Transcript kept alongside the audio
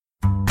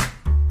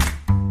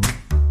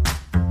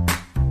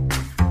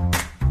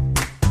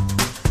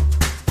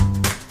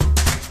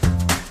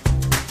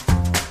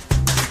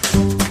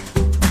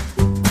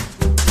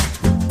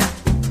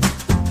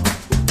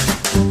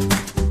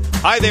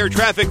Hi there,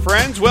 traffic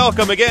friends.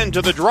 Welcome again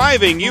to the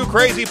Driving You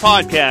Crazy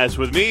podcast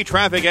with me,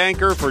 traffic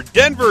anchor for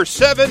Denver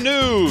 7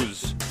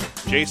 News,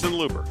 Jason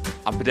Luber.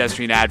 I'm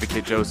pedestrian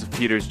advocate Joseph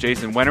Peters.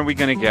 Jason, when are we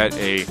going to get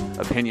a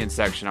opinion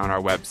section on our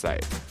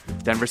website?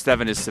 Denver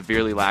 7 is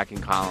severely lacking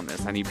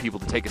columnists. I need people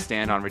to take a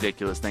stand on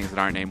ridiculous things that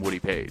aren't named Woody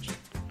Page.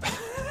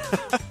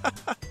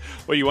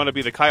 Well, you want to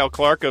be the Kyle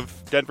Clark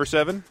of Denver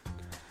 7?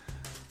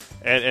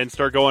 And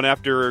start going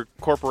after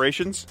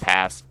corporations?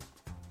 Pass.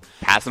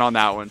 Passing on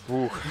that one.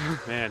 Ooh,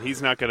 man,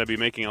 he's not going to be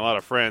making a lot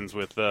of friends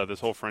with this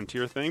whole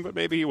Frontier thing, but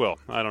maybe he will.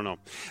 I don't know.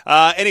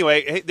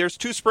 Anyway, hey, there's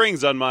two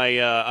springs on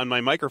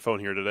my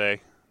microphone here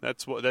today.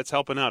 That's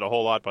helping out a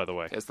whole lot, by the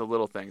way. It's the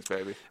little things,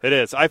 baby. It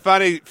is. I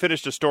finally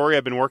finished a story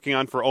I've been working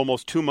on for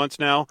almost 2 months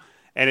now,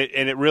 and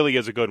it really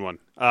is a good one.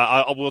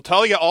 We'll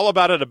tell you all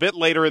about it a bit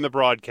later in the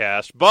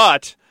broadcast,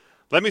 but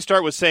let me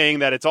start with saying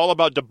that it's all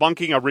about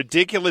debunking a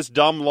ridiculous,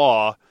 dumb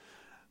law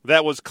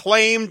that was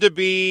claimed to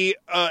be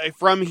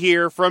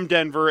from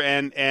Denver,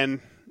 and in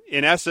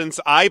essence,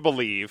 I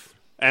believe,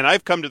 and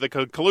I've come to the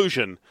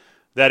conclusion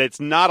that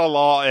it's not a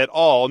law at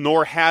all,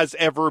 nor has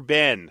ever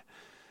been.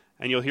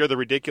 And you'll hear the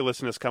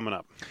ridiculousness coming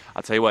up.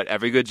 I'll tell you what,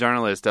 every good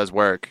journalist does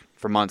work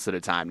for months at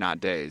a time, not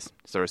days.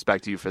 So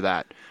respect to you for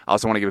that. I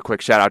also want to give a quick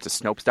shout out to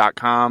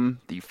Snopes.com,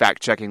 the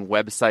fact-checking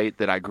website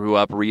that I grew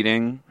up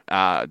reading.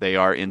 They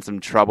are in some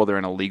trouble. They're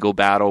in a legal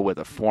battle with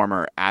a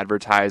former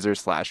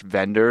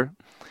advertiser/vendor.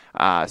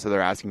 So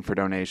they're asking for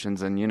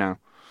donations, and, you know,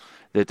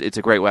 it's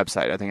a great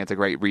website. I think it's a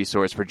great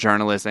resource for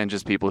journalists and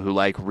just people who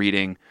like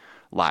reading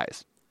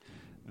lies.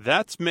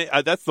 That's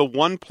the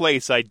one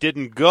place I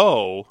didn't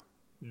go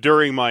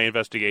during my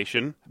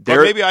investigation.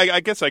 But maybe I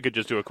guess I could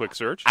just do a quick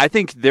search. I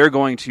think they're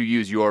going to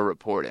use your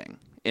reporting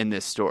in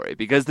this story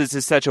because this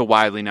is such a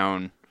widely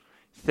known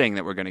thing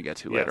that we're going to get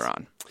to later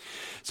on.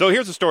 So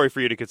here's a story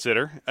for you to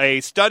consider. A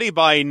study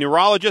by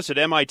neurologists at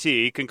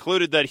MIT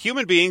concluded that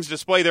human beings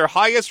display their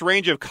highest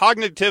range of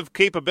cognitive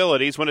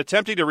capabilities when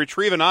attempting to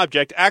retrieve an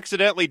object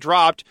accidentally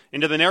dropped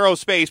into the narrow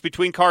space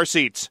between car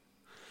seats.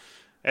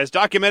 As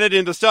documented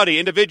in the study,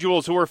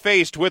 individuals who were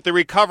faced with the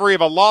recovery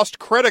of a lost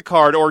credit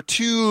card or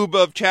tube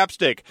of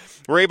chapstick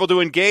were able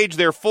to engage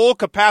their full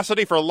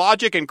capacity for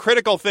logic and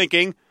critical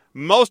thinking,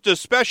 most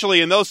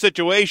especially in those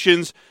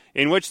situations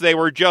in which they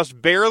were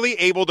just barely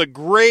able to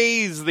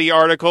graze the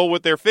article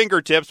with their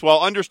fingertips while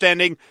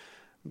understanding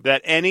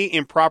that any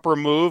improper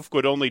move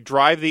could only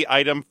drive the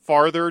item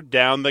farther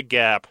down the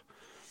gap.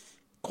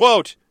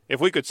 Quote, "If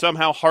we could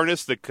somehow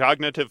harness the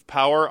cognitive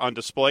power on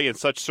display in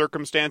such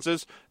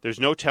circumstances, there's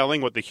no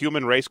telling what the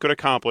human race could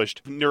accomplish,"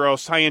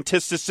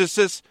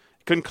 neuroscientists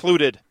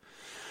concluded.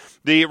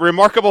 The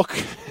remarkable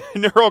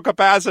neural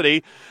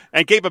capacity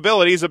and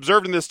capabilities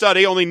observed in this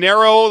study only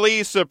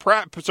narrowly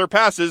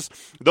surpasses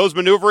those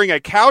maneuvering a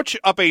couch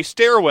up a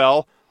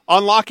stairwell,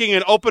 unlocking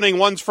and opening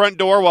one's front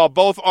door while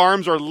both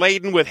arms are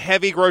laden with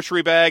heavy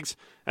grocery bags,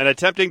 and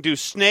attempting to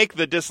snake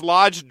the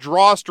dislodged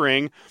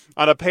drawstring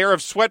on a pair of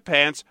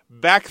sweatpants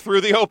back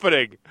through the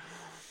opening.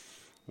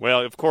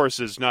 Well, of course,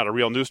 is not a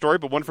real news story,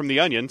 but one from The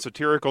Onion,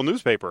 satirical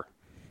newspaper.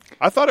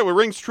 I thought it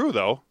rings true,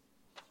 though.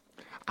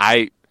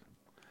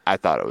 I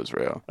thought it was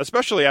real.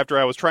 Especially after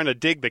I was trying to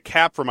dig the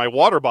cap for my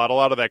water bottle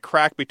out of that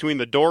crack between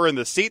the door and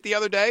the seat the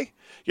other day.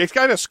 It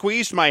kind of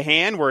squeezed my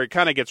hand where it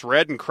kind of gets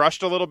red and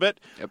crushed a little bit.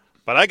 Yep.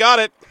 But I got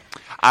it.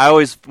 I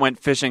always went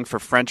fishing for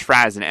French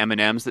fries and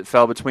M&Ms that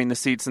fell between the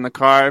seats in the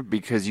car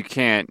because you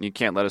can't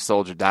let a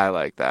soldier die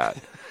like that.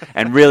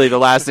 And really, the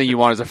last thing you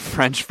want is a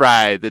French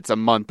fry that's a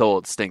month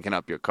old stinking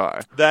up your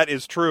car. That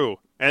is true.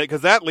 And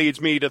because that leads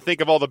me to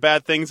think of all the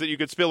bad things that you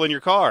could spill in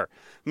your car.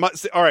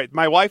 All right,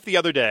 my wife the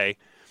other day,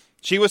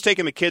 she was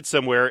taking the kids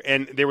somewhere,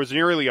 and there was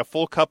nearly a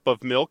full cup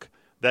of milk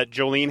that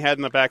Jolene had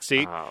in the back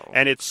seat,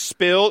 and it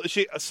spilled.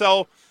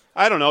 So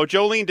I don't know.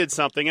 Jolene did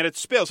something, and it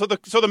spilled. So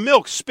the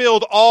milk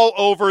spilled all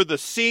over the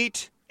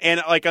seat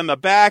and like on the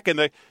back,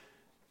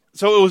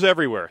 so it was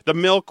everywhere. The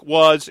milk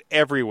was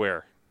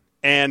everywhere,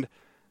 and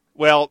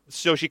well,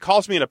 so she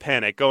calls me in a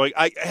panic, going,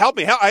 "Help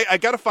me! I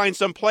got to find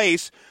some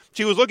place."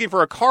 She was looking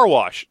for a car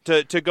wash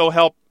to go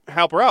help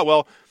her out.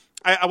 Well,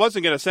 I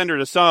wasn't going to send her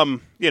to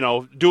some,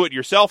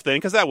 do-it-yourself thing,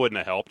 because that wouldn't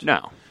have helped.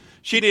 No.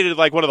 She needed,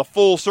 like, one of the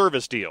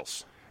full-service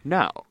deals.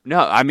 No.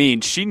 I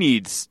mean, she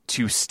needs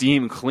to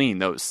steam clean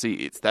those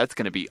seats. That's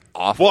going to be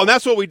awful. Well, and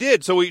that's what we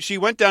did. So she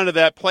went down to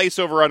that place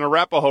over on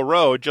Arapahoe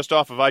Road, just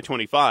off of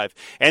I-25,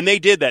 and they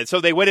did that.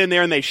 So they went in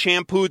there and they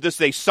shampooed this.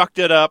 They sucked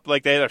it up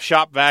like they had a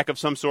shop vac of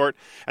some sort,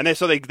 and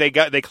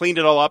they cleaned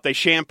it all up. They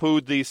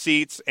shampooed the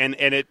seats, and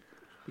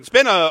it's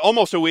been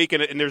almost a week,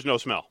 and there's no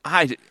smell.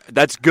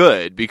 That's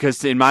good,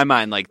 because in my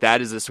mind, like,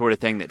 that is the sort of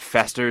thing that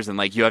festers, and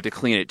like you have to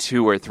clean it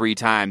 2 or 3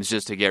 times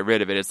just to get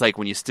rid of it. It's like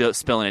when you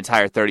spill an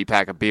entire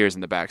 30-pack of beers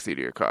in the backseat of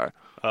your car.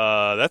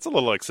 That's a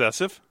little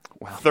excessive.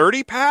 Well,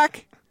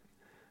 30-pack?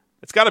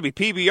 It's got to be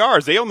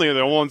PBRs. They only are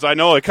the ones I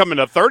know that come in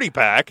a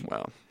 30-pack.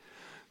 Well,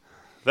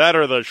 That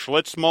or the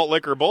Schlitz Malt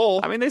Liquor Bowl.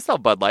 I mean, they sell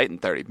Bud Light in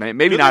 30.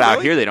 Maybe Do not they out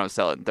really? here. They don't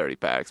sell it in 30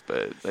 packs,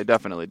 but they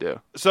definitely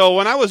do. So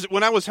when I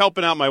was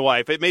helping out my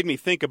wife, it made me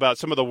think about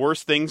some of the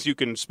worst things you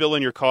can spill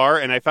in your car,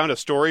 and I found a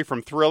story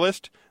from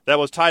Thrillist that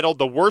was titled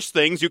 "The Worst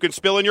Things You Can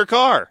Spill in Your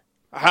Car."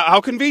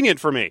 How convenient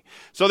for me.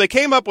 So they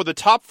came up with the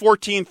top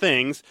 14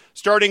 things,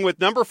 starting with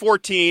number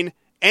 14,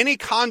 any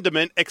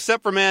condiment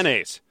except for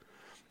mayonnaise.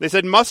 They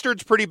said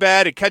mustard's pretty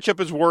bad and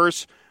ketchup is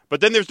worse, but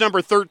then there's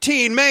number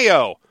 13,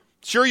 mayo.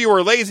 Sure, you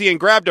were lazy and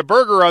grabbed a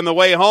burger on the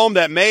way home.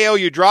 That mayo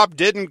you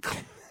dropped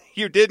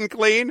you didn't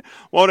clean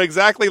won't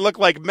exactly look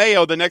like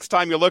mayo the next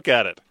time you look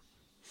at it.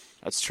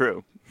 That's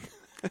true.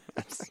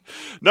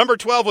 Number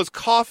 12 was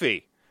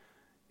coffee.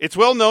 It's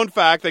well-known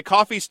fact that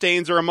coffee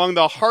stains are among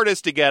the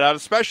hardest to get out,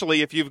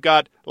 especially if you've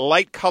got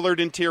light-colored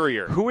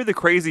interior. Who are the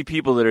crazy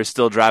people that are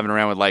still driving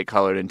around with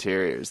light-colored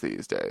interiors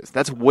these days?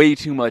 That's way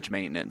too much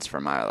maintenance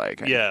for my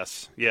liking.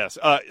 Yes.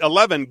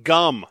 11,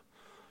 gum.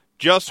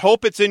 Just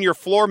hope it's in your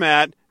floor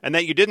mat and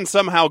that you didn't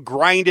somehow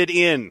grind it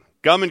in.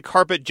 Gum and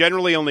carpet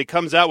generally only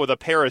comes out with a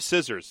pair of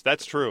scissors.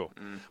 That's true.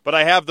 But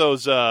I have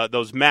those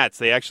mats.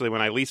 They actually,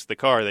 when I leased the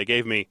car, they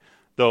gave me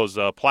those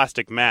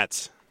plastic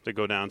mats to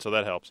go down, so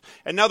that helps.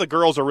 And now the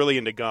girls are really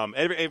into gum.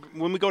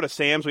 When we go to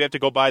Sam's, we have to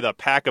go buy the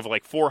pack of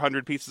like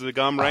 400 pieces of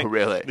gum, right? Oh,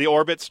 really? The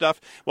Orbit stuff.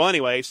 Well,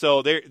 anyway,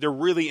 so they're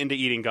really into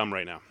eating gum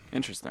right now.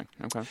 Interesting.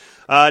 Okay.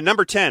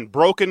 Number 10,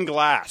 broken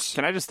glass.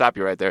 Can I just stop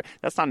you right there?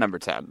 That's not number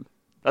 10.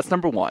 That's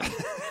number 1.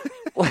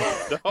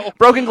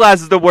 Broken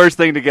glass is the worst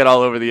thing to get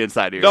all over the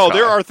inside of your car. No,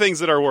 there are things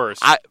that are worse.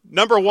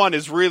 Number 1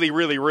 is really,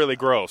 really, really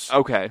gross.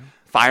 Okay.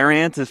 Fire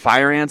ants? Is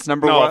fire ants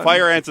number 1? No,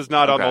 fire ants is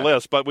not on Okay. the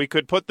list, but we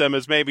could put them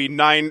as maybe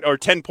 9 or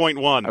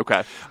 10.1.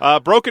 Okay.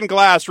 Broken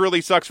glass really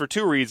sucks for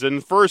two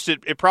reasons. First,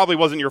 it probably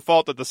wasn't your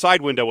fault that the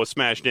side window was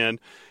smashed in.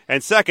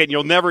 And second,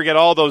 you'll never get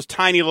all those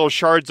tiny little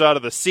shards out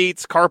of the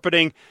seats,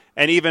 carpeting,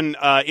 and even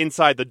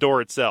inside the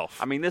door itself.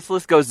 I mean, this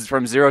list goes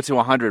from 0 to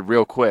 100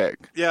 real quick.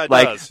 Yeah, it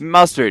like does.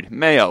 Mustard,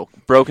 mayo,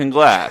 broken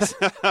glass.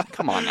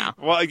 Come on now.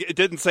 Well, it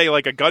didn't say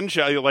like a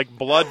gunshot, like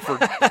blood for...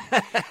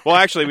 Well,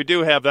 actually, we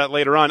do have that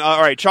later on.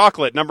 All right,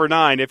 chocolate, number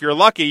 9. If you're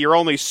lucky, you're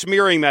only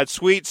smearing that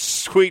sweet,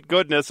 sweet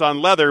goodness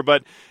on leather,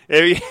 but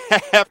you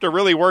have to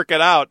really work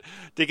it out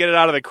to get it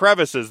out of the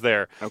crevices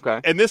there.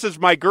 Okay. And this is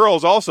my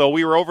girls also.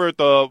 We were over at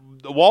the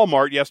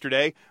Walmart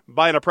yesterday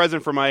buying a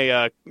present for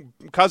my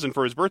cousin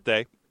for his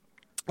birthday.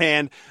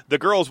 And the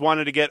girls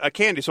wanted to get a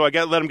candy, so I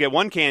let them get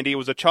one candy. It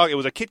was a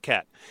Kit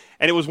Kat,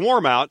 and it was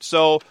warm out,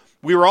 so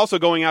we were also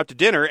going out to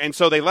dinner, and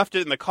so they left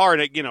it in the car,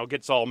 and it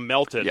gets all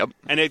melted, Yep.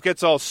 and it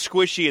gets all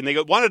squishy, and they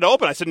wanted to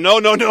open. I said,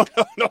 no,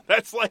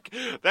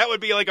 that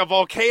would be like a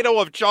volcano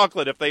of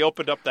chocolate if they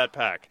opened up that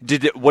pack.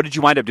 What did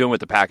you wind up doing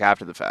with the pack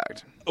after the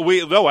fact?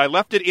 I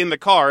left it in the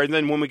car, and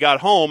then when we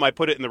got home, I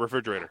put it in the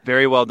refrigerator.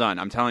 Very well done.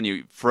 I'm telling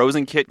you,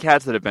 frozen Kit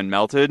Kats that have been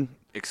melted,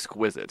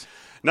 exquisite.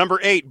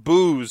 Number 8,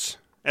 booze.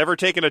 Ever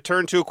taken a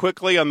turn too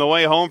quickly on the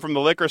way home from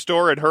the liquor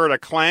store and heard a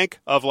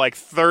clank of like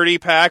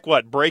 30-pack,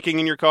 breaking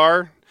in your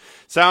car?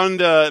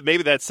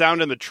 Maybe that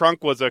sound in the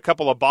trunk was a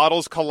couple of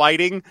bottles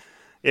colliding.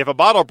 If a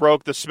bottle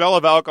broke, the smell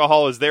of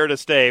alcohol is there to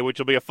stay, which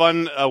will be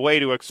fun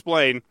to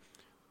explain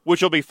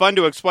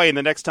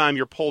the next time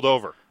you're pulled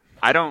over.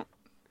 I don't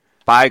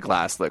buy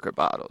glass liquor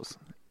bottles.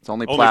 It's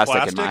only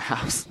plastic in my plastic?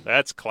 house.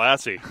 That's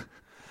classy.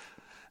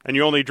 And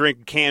you only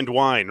drink canned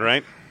wine,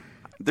 right?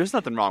 There's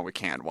nothing wrong with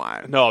canned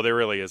wine. No, there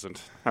really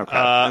isn't. Okay.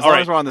 all As long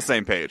right. as we're on the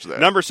same page there.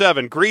 Number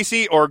 7,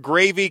 greasy or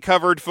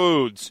gravy-covered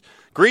foods.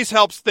 Grease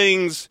helps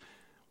things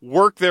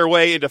work their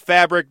way into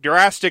fabric,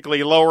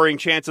 drastically lowering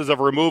chances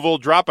of removal.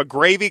 Drop a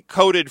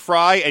gravy-coated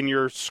fry and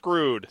you're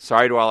screwed.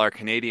 Sorry to all our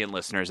Canadian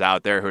listeners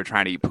out there who are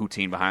trying to eat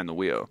poutine behind the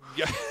wheel.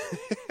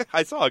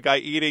 I saw a guy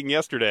eating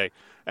yesterday.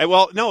 It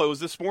was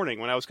this morning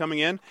when I was coming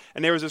in,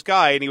 and there was this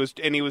guy, and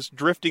he was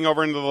drifting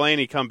over into the lane.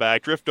 He come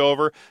back, drift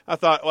over. I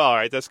thought, well, all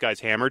right, this guy's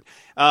hammered,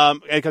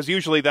 because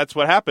usually that's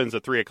what happens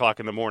at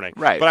 3:00 in the morning.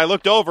 Right. But I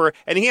looked over,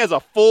 and he has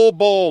a full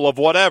bowl of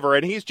whatever,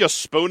 and he's just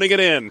spooning it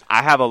in.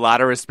 I have a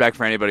lot of respect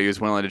for anybody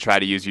who's willing to try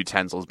to use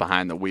utensils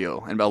behind the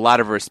wheel. And by a lot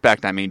of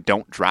respect, I mean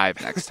don't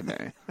drive next to me.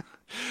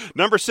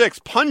 Number 6,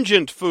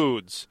 pungent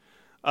foods.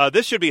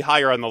 This should be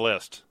higher on the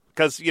list,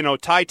 because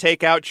Thai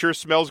takeout sure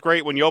smells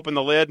great when you open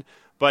the lid.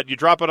 But you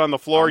drop it on the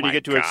floor and you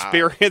get to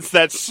experience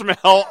that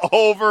smell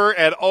over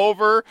and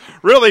over,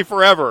 really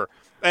forever.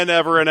 And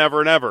ever and ever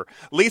and ever.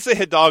 Lisa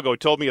Hidalgo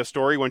told me a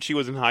story when she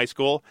was in high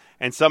school,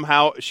 and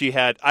somehow she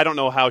had, I don't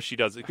know how she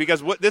does it,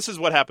 because this is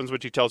what happens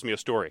when she tells me a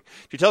story.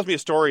 She tells me a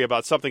story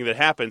about something that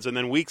happens, and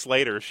then weeks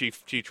later she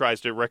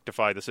tries to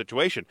rectify the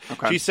situation.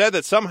 Okay. She said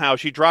that somehow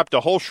she dropped a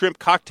whole shrimp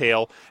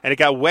cocktail, and it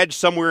got wedged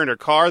somewhere in her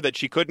car that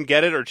she couldn't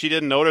get it, or she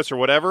didn't notice, or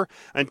whatever,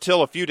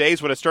 until a few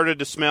days when it started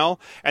to smell,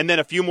 and then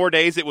a few more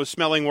days it was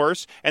smelling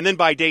worse, and then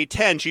by day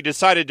 10 she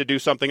decided to do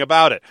something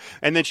about it.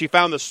 And then she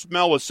found the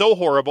smell was so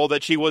horrible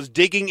that she was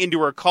digging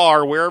into her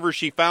car wherever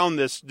she found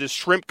this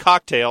shrimp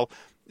cocktail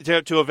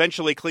to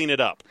eventually clean it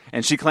up.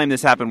 And she claimed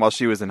this happened while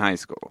she was in high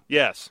school.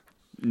 Yes.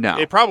 No.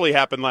 It probably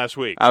happened last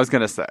week. I was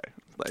going to say.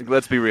 Like,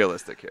 let's be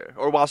realistic here.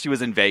 Or while she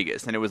was in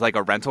Vegas, and it was like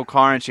a rental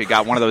car, and she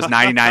got one of those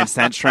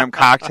 99-cent shrimp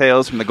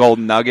cocktails from the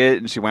Golden Nugget,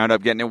 and she wound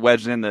up getting it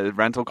wedged in the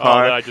rental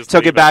car. No,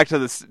 took it back to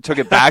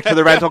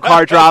the rental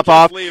car drop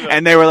off, leave it.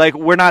 and they were like,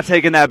 "We're not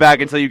taking that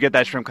back until you get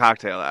that shrimp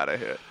cocktail out of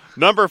here."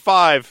 Number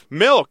 5,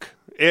 milk.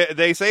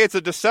 They say it's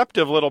a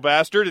deceptive little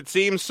bastard. It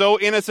seems so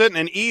innocent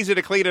and easy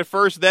to clean at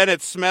first, then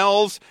it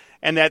smells,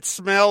 and that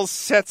smell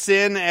sets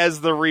in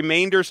as the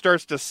remainder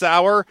starts to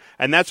sour,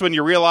 and that's when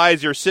you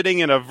realize you're sitting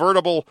in a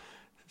veritable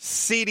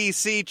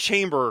CDC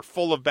chamber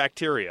full of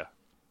bacteria.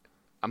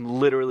 I'm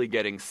literally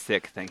getting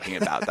sick thinking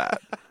about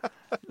that.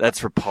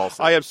 That's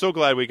repulsive. I am so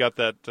glad we got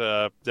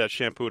that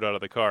shampooed out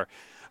of the car.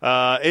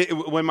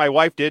 When my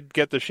wife did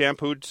get the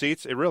shampooed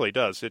seats, it really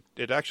does.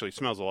 It actually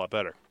smells a lot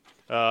better.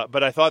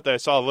 But I thought that I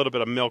saw a little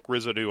bit of milk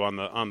residue on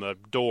the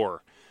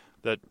door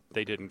that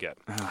they didn't get.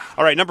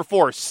 All right, number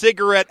 4,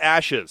 cigarette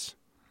ashes.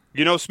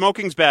 You know,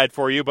 smoking's bad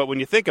for you, but when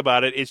you think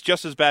about it, it's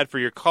just as bad for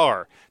your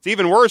car. It's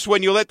even worse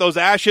when you let those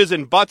ashes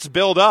and butts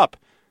build up.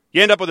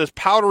 You end up with this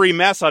powdery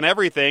mess on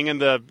everything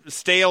and the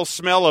stale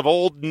smell of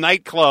old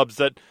nightclubs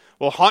that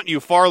will haunt you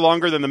far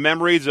longer than the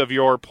memories of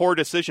your poor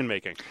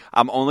decision-making.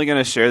 I'm only going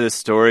to share this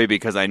story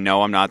because I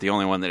know I'm not the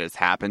only one that it's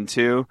happened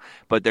to,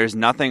 but there's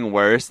nothing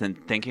worse than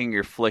thinking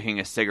you're flicking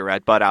a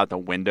cigarette butt out the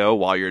window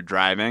while you're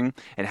driving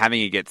and having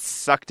it get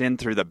sucked in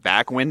through the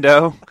back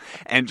window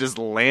and just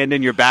land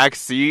in your back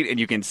seat, and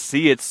you can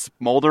see it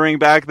smoldering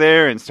back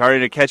there and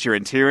starting to catch your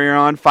interior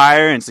on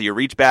fire, and so you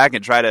reach back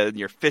and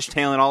you're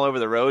fishtailing all over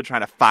the road trying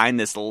to find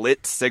this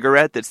lit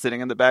cigarette that's sitting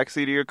in the back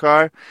seat of your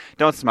car.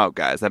 Don't smoke,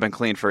 guys. I've been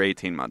clean for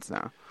 18 months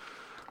now.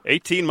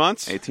 18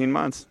 months? 18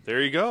 months. There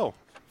you go.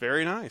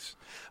 Very nice.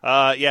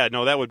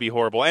 That would be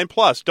horrible. And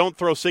plus, don't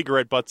throw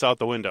cigarette butts out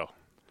the window.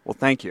 Well,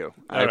 thank you.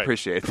 I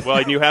appreciate that. Well,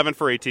 and you haven't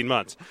for 18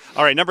 months.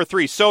 All right, number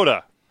 3,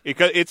 soda.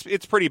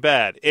 It's pretty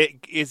bad.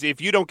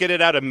 If you don't get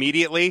it out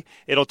immediately,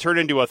 it'll turn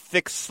into a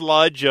thick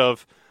sludge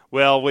of,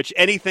 which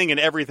anything and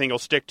everything will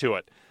stick to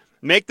it.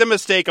 Make the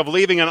mistake of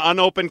leaving an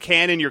unopened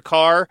can in your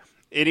car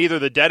in either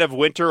the dead of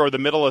winter or the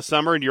middle of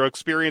summer, and you'll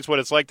experience what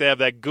it's like to have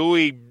that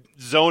gooey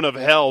zone of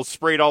hell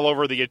sprayed all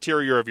over the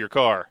interior of your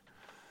car.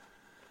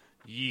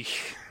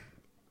 Yeesh.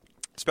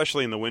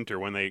 Especially in the winter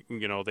when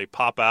they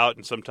pop out,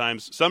 and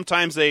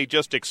sometimes they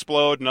just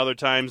explode, and other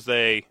times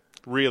they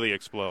really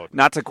explode.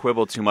 Not to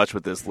quibble too much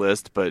with this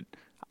list, but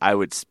I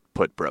would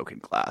put broken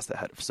glass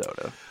ahead of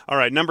soda. All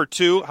right, number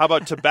 2, how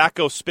about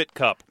tobacco spit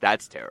cup?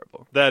 That's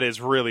terrible. That is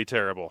really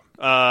terrible.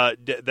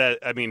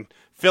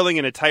 Filling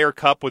an entire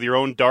cup with your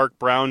own dark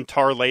brown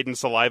tar-laden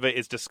saliva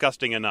is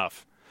disgusting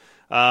enough.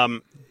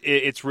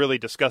 It's really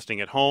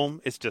disgusting at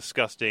home. It's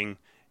disgusting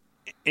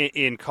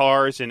in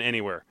cars and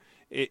anywhere.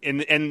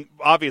 And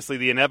obviously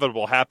the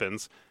inevitable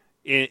happens.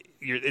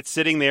 It's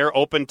sitting there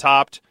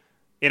open-topped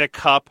in a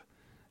cup,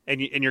 and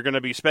you're going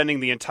to be spending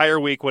the entire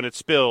week when it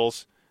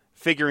spills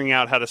figuring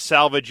out how to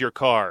salvage your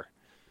car.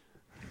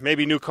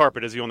 Maybe new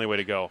carpet is the only way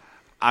to go.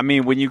 I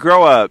mean, when you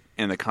grow up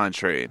in the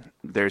country,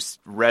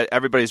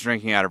 everybody's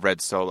drinking out of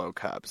red Solo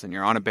cups, and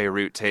you're on a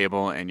Beirut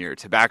table, and your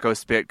tobacco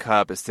spit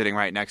cup is sitting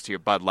right next to your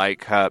Bud Light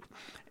cup.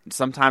 And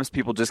sometimes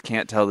people just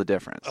can't tell the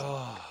difference.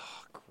 Oh,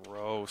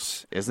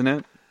 gross. Isn't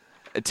it?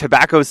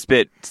 Tobacco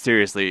spit,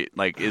 seriously,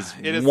 is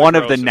one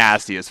of the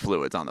nastiest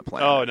fluids on the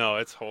planet. Oh, no,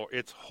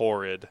 it's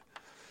horrid.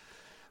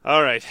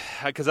 All right,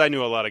 because I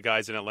knew a lot of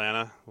guys in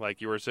Atlanta,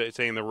 like you were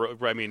saying.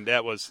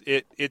 That was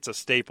it. It's a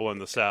staple in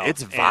the South.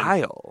 It's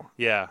vile.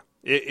 Yeah.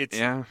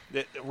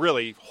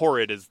 Really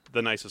horrid is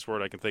the nicest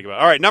word I can think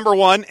about. All right, number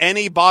 1,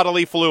 any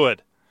bodily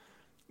fluid.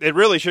 It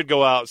really should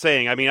go out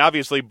saying,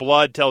 obviously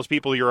blood tells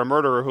people you're a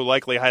murderer who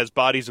likely has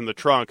bodies in the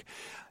trunk.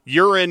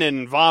 Urine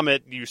and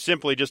vomit, you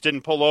simply just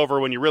didn't pull over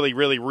when you really,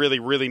 really, really,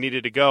 really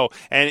needed to go.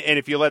 And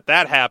if you let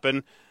that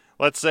happen,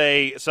 let's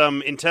say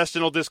some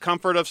intestinal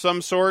discomfort of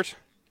some sort,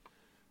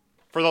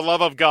 for the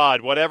love of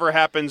God, whatever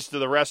happens to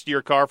the rest of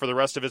your car for the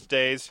rest of its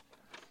days,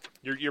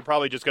 you're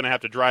probably just going to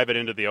have to drive it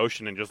into the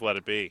ocean and just let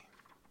it be.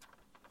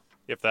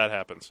 If that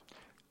happens.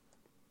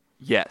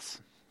 Yes,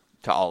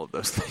 to all of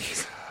those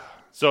things.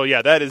 So,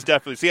 yeah, that is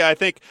definitely... See, I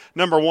think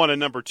number 1 and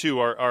number 2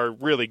 are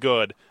really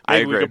good. Maybe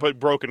I agree. We could put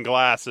broken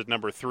glass at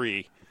number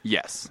 3.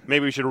 Yes.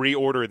 Maybe we should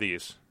reorder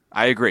these.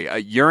 I agree.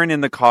 Urine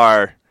in the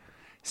car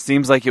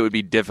seems like it would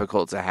be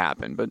difficult to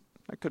happen, but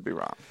I could be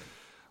wrong.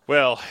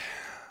 Well,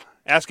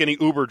 ask any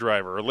Uber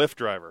driver or Lyft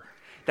driver.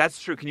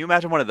 That's true. Can you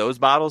imagine one of those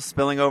bottles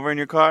spilling over in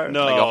your car?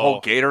 No. Like a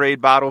whole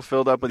Gatorade bottle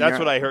filled up with That's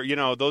what I heard.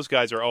 Those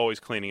guys are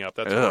always cleaning up.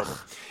 That's horrible.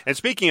 And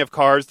speaking of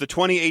cars, the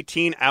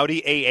 2018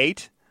 Audi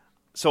A8.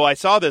 So I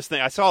saw this thing.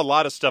 I saw a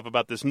lot of stuff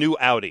about this new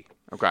Audi.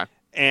 Okay.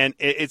 And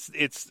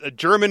it's a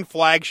German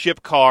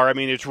flagship car.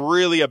 It's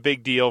really a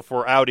big deal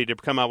for Audi to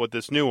come out with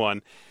this new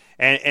one.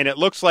 And it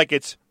looks like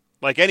it's,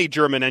 like any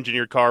German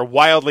engineered car,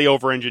 wildly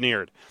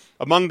over-engineered.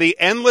 Among the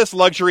endless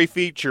luxury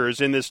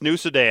features in this new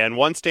sedan,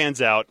 one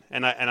stands out,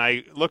 and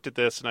I looked at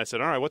this and I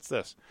said, all right, what's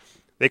this?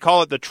 They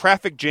call it the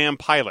Traffic Jam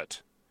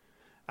Pilot.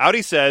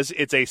 Audi says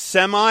it's a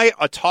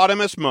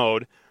semi-autonomous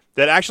mode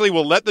that actually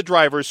will let the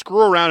drivers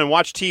screw around and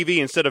watch TV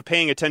instead of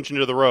paying attention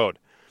to the road.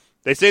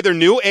 They say their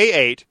new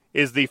A8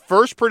 is the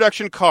first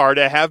production car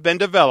to have been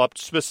developed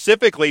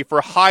specifically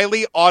for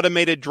highly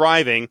automated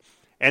driving,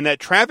 and that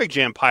Traffic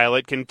Jam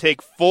Pilot can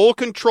take full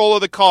control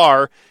of the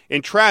car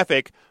in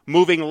traffic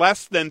moving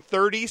less than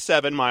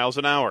 37 miles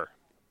an hour.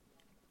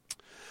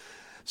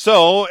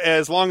 So,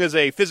 as long as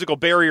a physical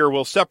barrier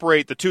will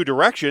separate the two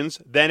directions,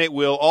 then it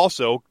will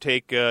also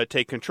take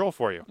control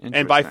for you.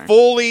 And by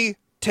fully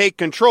take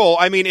control,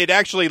 I mean it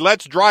actually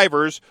lets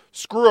drivers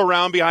screw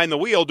around behind the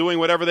wheel doing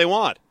whatever they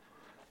want.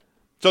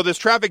 So this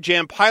Traffic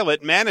Jam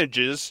Pilot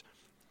manages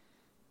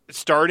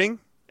starting,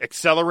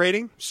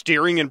 accelerating,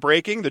 steering, and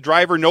braking. The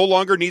driver no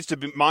longer needs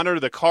to monitor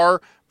the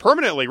car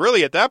permanently.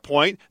 Really, at that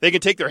point, they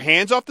can take their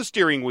hands off the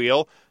steering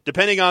wheel,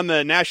 depending on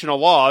the national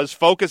laws,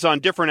 focus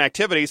on different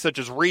activities such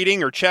as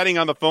reading or chatting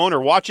on the phone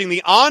or watching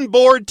the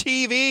onboard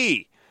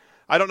TV.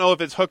 I don't know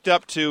if it's hooked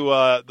up to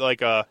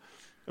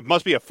it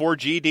must be a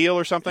 4G deal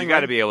or something. You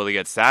got to be able to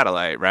get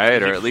satellite,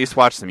 right? Or at least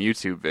watch some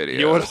YouTube videos.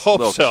 You would hope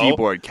little so.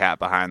 Keyboard cat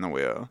behind the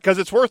wheel. Because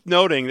it's worth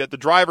noting that the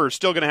driver is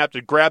still going to have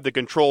to grab the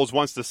controls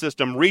once the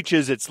system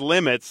reaches its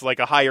limits, like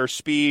a higher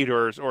speed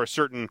or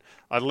certain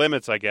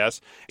limits, I guess.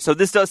 So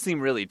this does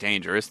seem really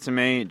dangerous to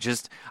me.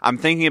 Just I'm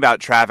thinking about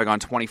traffic on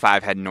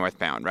 25 heading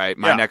northbound, right?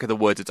 My neck of the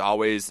woods, it's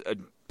always a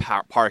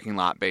parking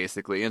lot,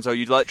 basically. And so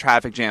you let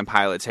Traffic Jam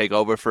Pilot take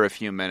over for a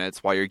few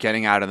minutes while you're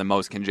getting out of the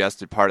most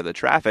congested part of the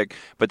traffic.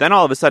 But then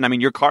all of a sudden, I mean,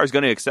 your car is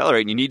going to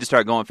accelerate and you need to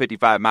start going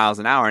 55 miles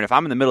an hour. And if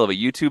I'm in the middle of a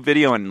YouTube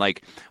video and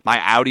like my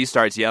Audi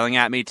starts yelling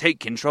at me, take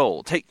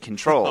control.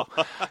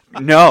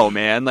 No,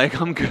 man,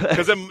 like I'm good.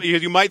 Because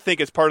you might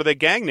think it's part of the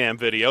Gangnam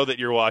video that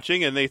you're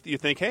watching, and you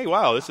think, hey,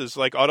 wow, this is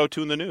like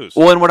auto-tune the news.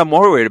 Well, and what I'm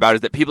more worried about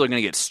is that people are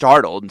going to get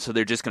startled, and so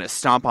they're just going to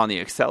stomp on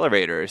the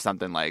accelerator or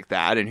something like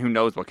that, and who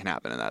knows what can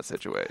happen in that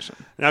situation.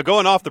 Now,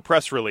 going off the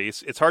press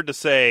release, it's hard to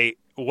say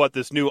what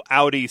this new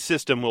Audi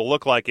system will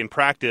look like in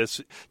practice.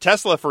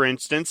 Tesla, for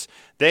instance,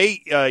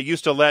 they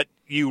used to let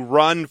you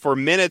run for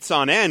minutes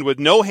on end with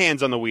no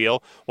hands on the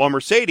wheel, while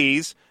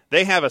Mercedes,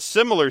 they have a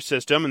similar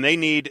system, and they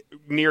need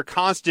near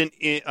constant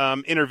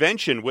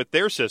intervention with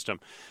their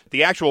system.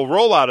 The actual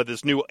rollout of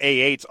this new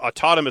A8's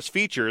autonomous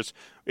features,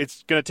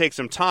 it's going to take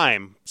some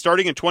time.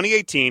 Starting in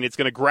 2018, it's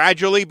going to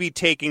gradually be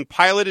taking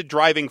piloted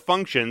driving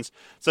functions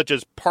such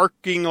as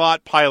parking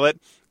lot pilot,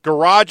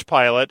 garage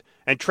pilot,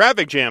 and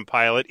traffic jam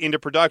pilot into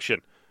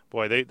production.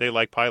 Boy, they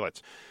like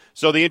pilots.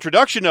 So the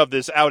introduction of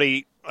this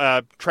Audi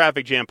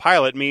Traffic Jam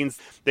Pilot means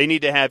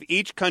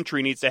each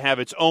country needs to have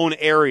its own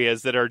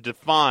areas that are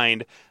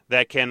defined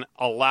that can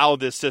allow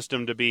this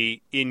system to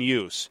be in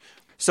use.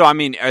 So, I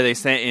mean, are they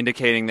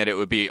indicating that it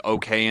would be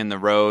okay in the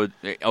road,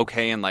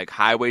 okay in like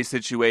highway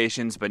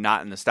situations, but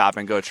not in the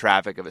stop-and-go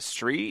traffic of a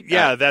street?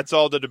 Yeah, that's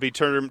all to be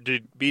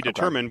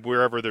determined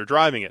wherever they're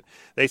driving it.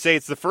 They say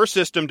it's the first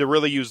system to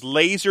really use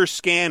laser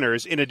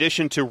scanners in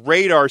addition to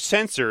radar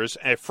sensors,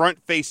 a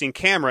front-facing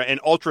camera, and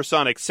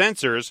ultrasonic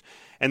sensors.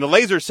 And the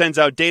laser sends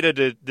out data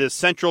to the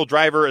central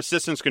driver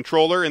assistance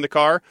controller in the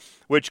car,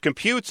 which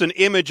computes an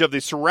image of the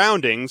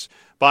surroundings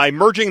by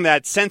merging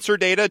that sensor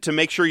data to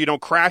make sure you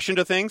don't crash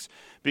into things,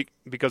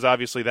 because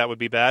obviously that would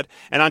be bad.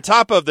 And on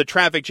top of the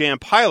Traffic Jam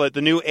Pilot,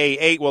 the new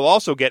A8 will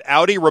also get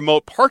Audi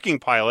Remote Parking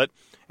Pilot,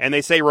 and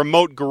they say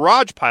Remote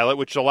Garage Pilot,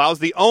 which allows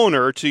the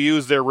owner to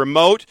use their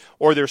remote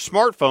or their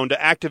smartphone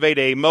to activate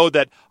a mode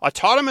that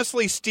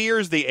autonomously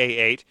steers the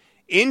A8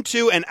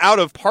 into and out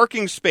of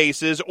parking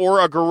spaces or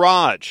a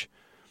garage.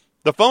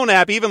 The phone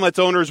app even lets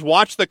owners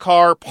watch the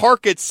car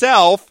park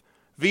itself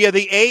via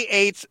the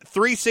A8's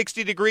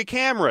 360-degree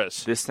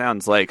cameras. This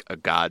sounds like a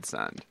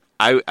godsend.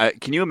 I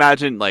can you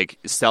imagine like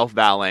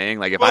self-valeting?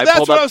 Like if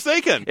that's what I was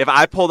thinking. If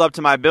I pulled up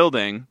to my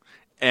building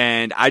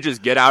and I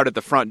just get out at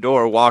the front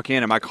door, walk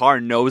in, and my car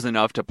knows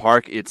enough to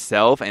park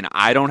itself, and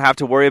I don't have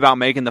to worry about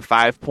making the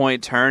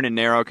 5-point turn in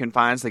narrow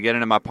confines to get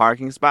into my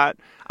parking spot.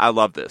 I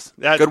love this.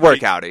 Good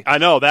work, Audi. I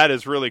know, that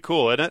is really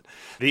cool, isn't it?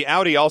 The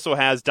Audi also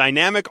has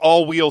dynamic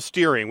all-wheel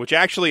steering, which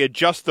actually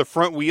adjusts the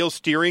front wheel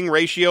steering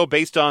ratio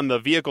based on the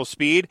vehicle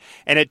speed,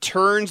 and it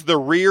turns the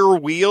rear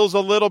wheels a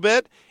little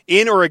bit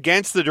in or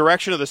against the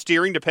direction of the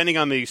steering, depending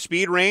on the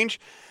speed range.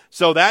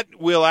 So that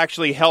will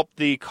actually help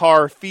the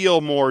car feel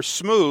more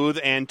smooth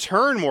and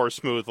turn more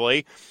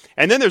smoothly.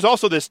 And then there's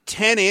also this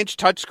 10-inch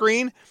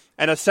touchscreen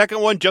and a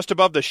second one just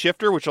above the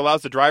shifter, which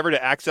allows the driver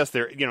to access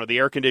the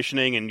air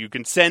conditioning, and you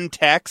can send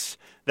texts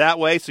that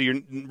way, so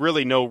you're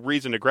really no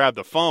reason to grab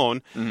the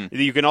phone. Mm-hmm.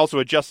 You can also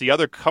adjust the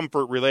other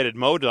comfort-related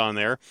modes on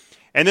there.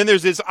 And then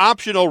there's this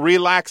optional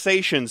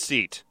relaxation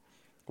seat,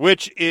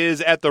 which is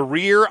at the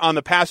rear on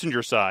the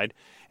passenger side,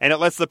 and it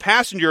lets the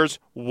passengers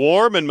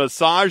warm and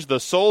massage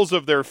the soles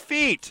of their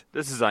feet.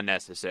 This is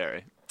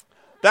unnecessary.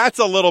 That's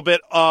a little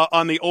bit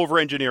on the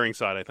over-engineering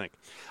side, I think.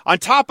 On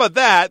top of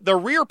that, the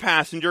rear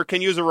passenger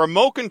can use a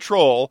remote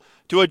control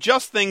to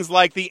adjust things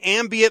like the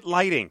ambient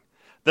lighting,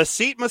 the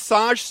seat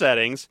massage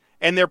settings,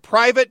 and their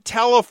private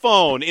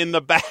telephone in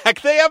the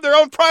back. They have their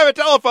own private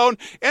telephone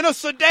in a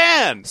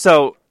sedan.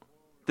 So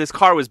this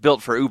car was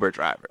built for Uber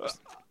drivers.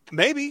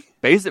 Maybe.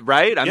 Basic,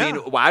 right? I Yeah.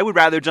 mean, I would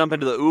rather jump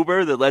into the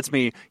Uber that lets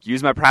me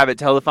use my private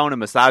telephone and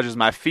massages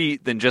my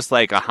feet than just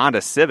like a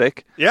Honda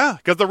Civic. Yeah,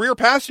 because the rear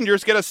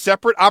passengers get a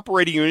separate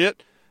operating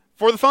unit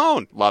for the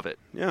phone. Love it.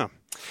 Yeah.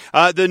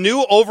 The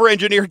new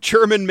over-engineered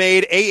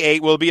German-made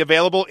A8 will be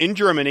available in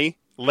Germany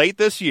late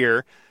this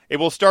year. It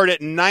will start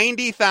at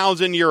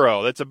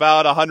 €90,000. That's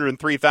about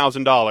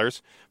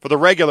 $103,000 for the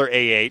regular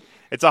A8.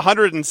 It's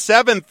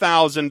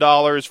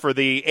 $107,000 for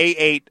the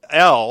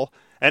A8L.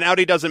 And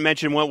Audi doesn't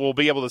mention when we'll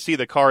be able to see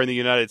the car in the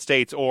United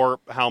States or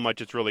how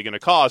much it's really going to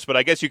cost. But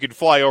I guess you could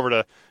fly over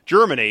to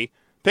Germany,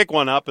 pick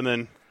one up, and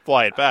then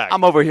fly it back.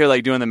 I'm over here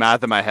like doing the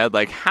math in my head.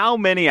 Like, how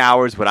many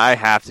hours would I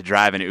have to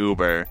drive an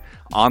Uber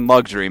on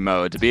luxury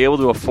mode to be able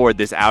to afford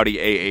this Audi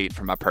A8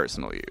 for my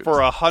personal use? For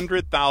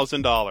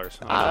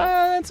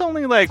 $100,000. It's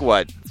only like,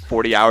 what,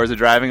 40 hours of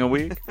driving a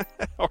week?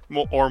 Or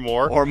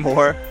more. Or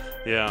more?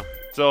 Yeah.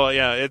 So,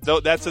 yeah,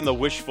 that's in the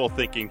wishful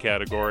thinking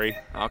category.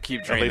 I'll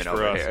keep dreaming for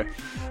over us. here.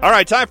 All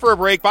right, time for a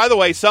break. By the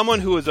way, someone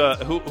who is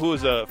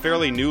a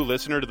fairly new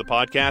listener to the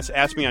podcast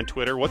asked me on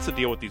Twitter, what's the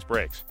deal with these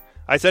breaks?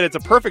 I said it's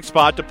a perfect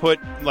spot to put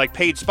like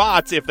paid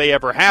spots if they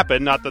ever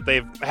happen. Not that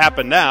they've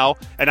happened now,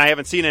 and I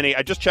haven't seen any.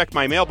 I just checked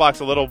my mailbox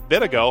a little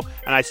bit ago,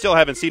 and I still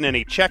haven't seen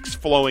any checks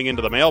flowing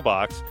into the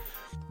mailbox.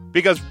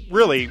 Because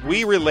really,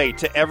 we relate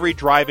to every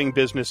driving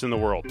business in the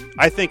world.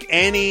 I think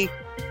any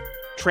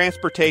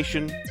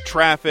transportation,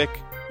 traffic,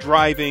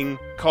 driving,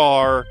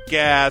 car,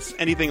 gas,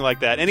 anything like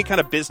that, any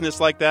kind of business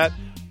like that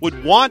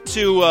would want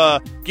to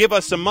give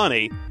us some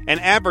money and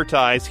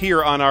advertise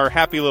here on our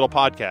happy little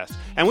podcast.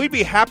 And we'd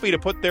be happy to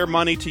put their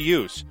money to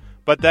use.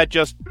 But that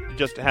just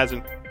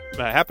hasn't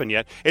happened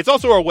yet. It's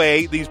also a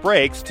way, these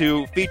breaks,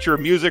 to feature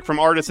music from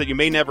artists that you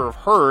may never have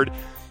heard.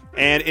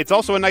 And it's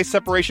also a nice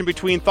separation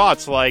between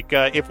thoughts, like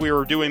if we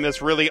were doing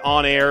this really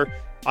on air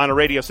on a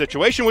radio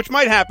situation, which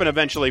might happen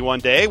eventually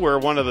one day, where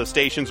one of the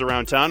stations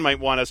around town might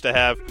want us to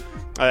have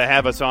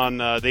us on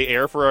the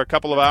air for a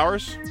couple of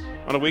hours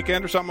on a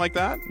weekend or something like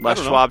that. Les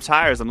Schwab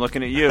Tires, I'm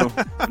looking at you.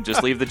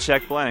 Just leave the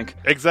check blank.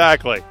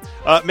 Exactly.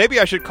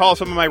 Maybe I should call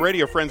some of my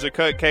radio friends at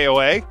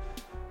KOA.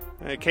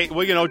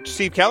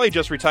 Steve Kelly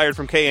just retired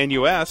from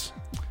KNUS.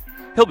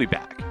 He'll be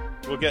back.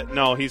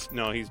 He's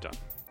done.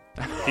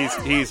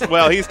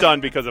 He's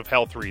done because of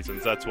health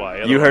reasons. That's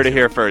why. You heard it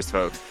here first,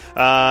 folks.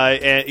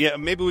 And yeah,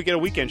 maybe we get a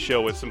weekend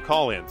show with some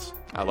call-ins.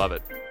 I love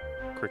it.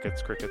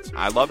 Crickets.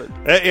 I love it.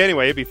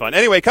 Anyway, it'd be fun.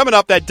 Anyway, coming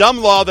up, that dumb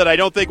law that I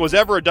don't think was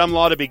ever a dumb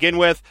law to begin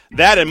with.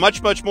 That and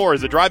much, much more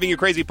as the Driving You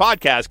Crazy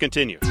podcast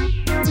continues.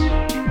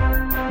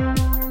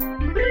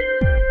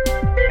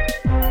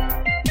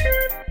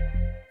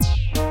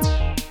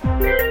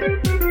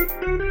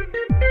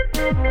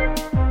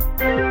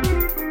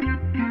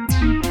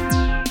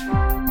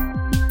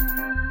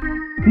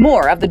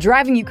 More of the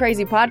Driving You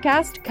Crazy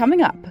podcast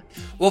coming up.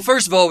 Well,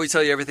 first of all, we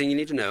tell you everything you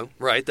need to know,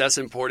 right? That's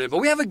important. But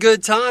we have a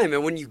good time,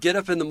 and when you get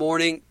up in the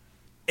morning,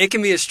 it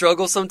can be a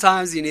struggle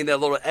sometimes. You need that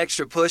little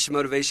extra push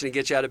motivation to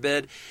get you out of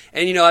bed.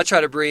 And, I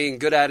try to bring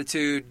good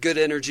attitude, good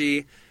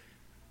energy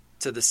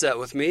to the set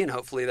with me, and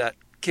hopefully that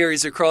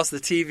carries across the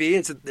TV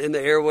and in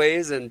the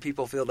airways, and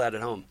people feel that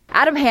at home.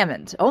 Adam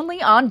Hammond,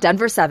 only on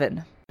Denver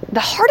 7. The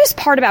hardest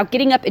part about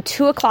getting up at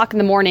 2 o'clock in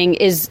the morning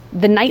is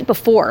the night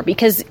before,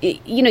 because,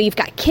 you've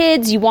got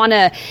kids, you want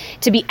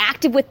to be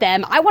active with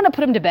them. I want to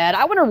put them to bed.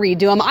 I want to read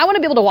to them. I want to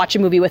be able to watch a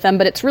movie with them,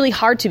 but it's really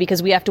hard to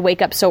because we have to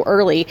wake up so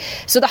early.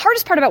 So the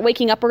hardest part about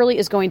waking up early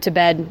is going to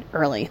bed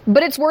early.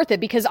 But it's worth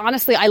it because,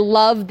 honestly, I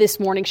love this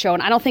morning show,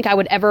 and I don't think I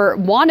would ever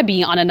want to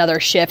be on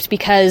another shift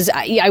because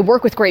I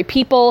work with great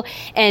people,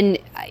 and,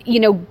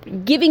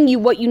 giving you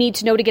what you need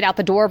to know to get out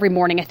the door every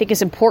morning, I think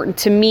is important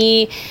to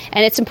me,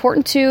 and it's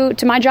important to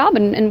my job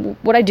and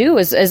what I do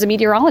as a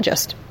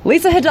meteorologist.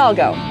 Lisa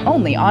Hidalgo,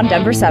 only on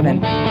Denver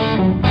 7.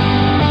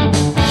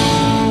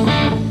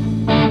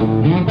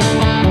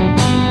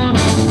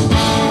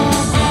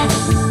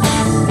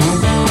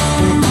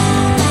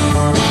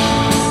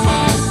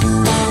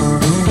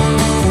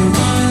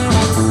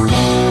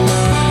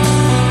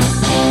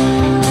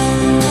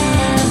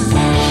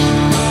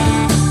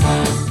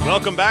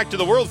 Welcome back to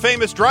the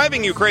world-famous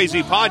Driving You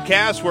Crazy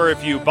podcast, where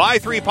if you buy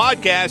 3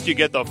 podcasts, you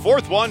get the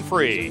 4th one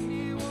free.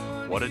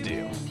 What a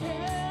deal.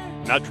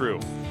 Not true.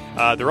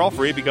 They're all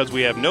free because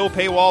we have no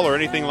paywall or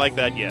anything like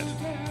that yet.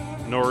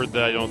 Nor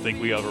I don't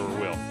think we ever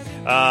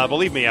will.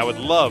 Believe me, I would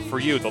love for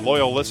you, the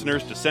loyal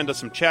listeners, to send us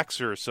some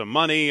checks or some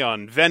money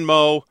on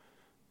Venmo.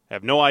 I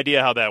have no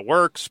idea how that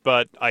works,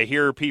 but I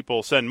hear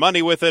people send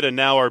money with it and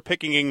now are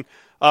picking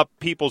up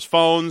people's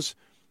phones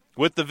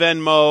with the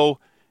Venmo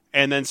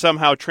and then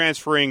somehow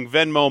transferring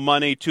Venmo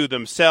money to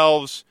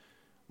themselves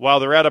while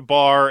they're at a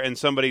bar and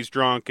somebody's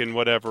drunk and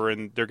whatever,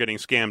 and they're getting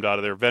scammed out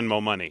of their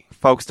Venmo money.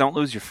 Folks, don't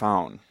lose your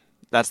phone.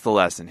 That's the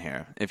lesson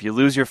here. If you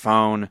lose your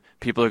phone,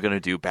 people are going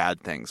to do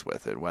bad things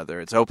with it, whether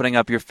it's opening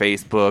up your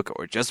Facebook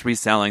or just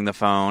reselling the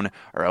phone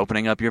or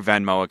opening up your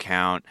Venmo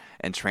account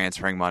and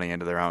transferring money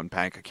into their own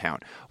bank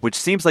account, which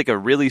seems like a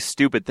really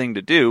stupid thing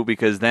to do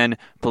because then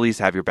police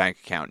have your bank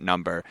account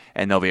number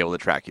and they'll be able to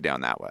track you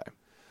down that way.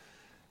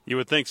 You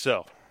would think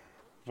so.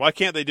 Why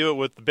can't they do it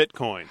with the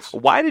Bitcoins?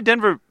 Why did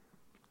Denver...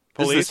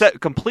 Police? This is a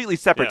completely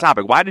separate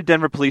topic. Why did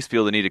Denver police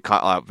feel the need to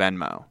call out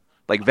Venmo?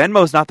 Like,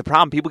 Venmo's not the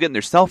problem. People getting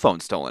their cell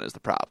phones stolen is the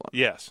problem.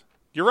 Yes.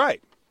 You're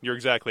right. You're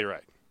exactly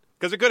right.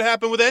 Because it could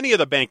happen with any of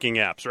the banking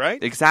apps,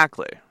 right?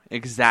 Exactly.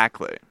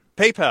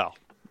 PayPal.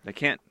 They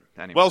can't...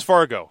 Anyway. Wells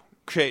Fargo.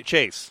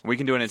 Chase. We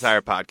can do an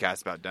entire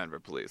podcast about Denver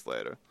police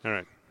later. All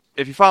right.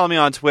 If you follow me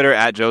on Twitter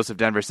at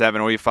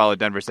JosephDenver7 or you follow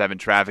Denver7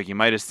 Traffic, you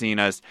might have seen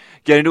us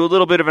get into a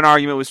little bit of an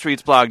argument with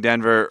Streets Blog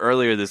Denver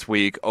earlier this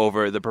week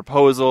over the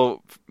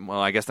proposal, well,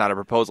 I guess not a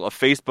proposal, a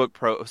Facebook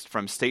post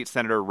from State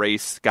Senator Ray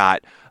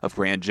Scott of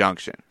Grand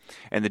Junction.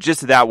 And the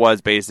gist of that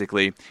was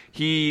basically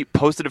he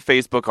posted a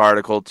Facebook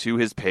article to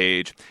his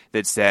page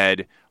that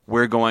said,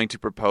 we're going to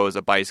propose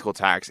a bicycle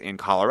tax in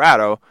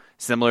Colorado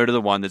similar to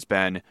the one that's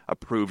been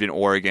approved in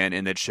Oregon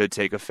and that should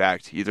take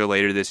effect either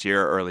later this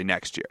year or early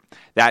next year.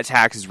 That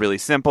tax is really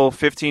simple,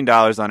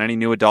 $15 on any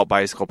new adult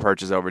bicycle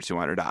purchase over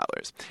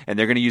 $200. And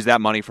they're going to use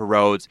that money for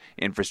roads,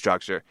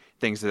 infrastructure,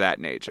 things of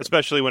that nature.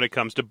 Especially when it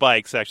comes to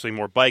bikes, actually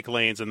more bike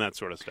lanes and that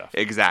sort of stuff.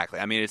 Exactly.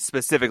 I mean, it's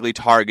specifically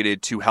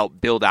targeted to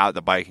help build out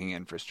the biking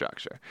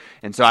infrastructure.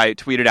 And so I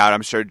tweeted out,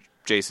 I'm sure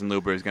Jason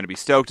Luber is going to be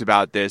stoked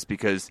about this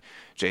because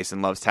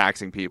Jason loves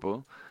taxing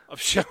people.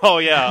 Oh,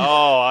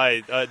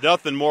 yeah.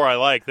 Nothing more I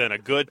like than a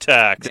good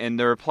tax. And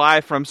the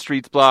reply from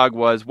Streets Blog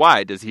was,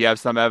 why? Does he have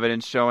some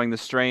evidence showing the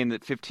strain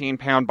that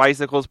 15-pound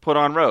bicycles put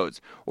on roads?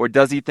 Or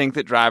does he think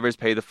that drivers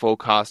pay the full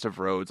cost of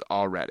roads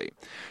already?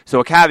 So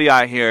a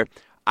caveat here,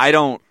 I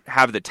don't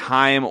have the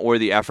time or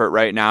the effort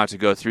right now to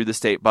go through the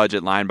state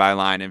budget line by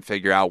line and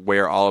figure out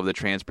where all of the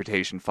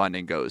transportation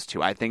funding goes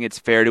to. I think it's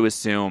fair to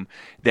assume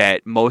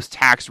that most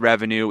tax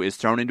revenue is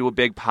thrown into a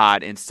big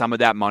pot and some of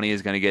that money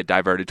is going to get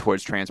diverted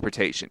towards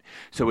transportation.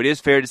 So it is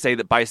fair to say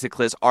that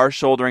bicyclists are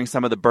shouldering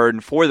some of the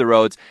burden for the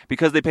roads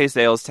because they pay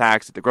sales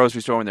tax at the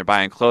grocery store when they're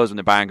buying clothes, when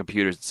they're buying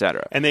computers,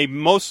 etc.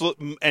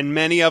 And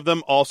many of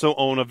them also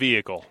own a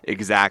vehicle.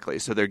 Exactly.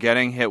 So they're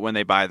getting hit when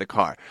they buy the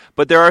car.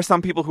 But there are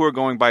some people who are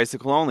going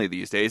bicycle only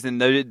these days. And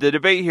the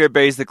debate here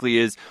basically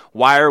is,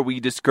 why are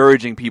we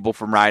discouraging people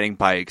from riding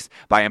bikes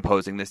by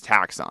imposing this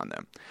tax on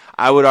them?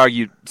 I would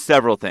argue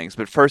several things,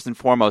 but first and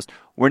foremost,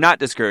 we're not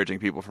discouraging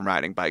people from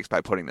riding bikes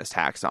by putting this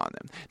tax on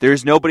them.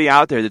 There's nobody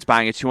out there that's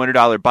buying a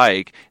 $200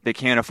 bike that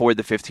can't afford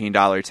the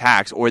 $15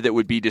 tax or that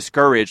would be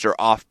discouraged or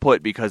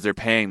off-put because they're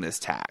paying this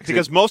tax.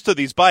 Because most of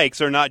these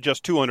bikes are not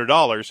just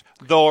 $200,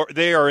 though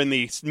they are in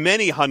the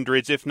many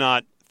hundreds, if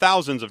not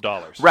thousands of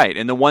dollars. Right,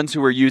 and the ones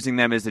who are using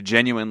them as a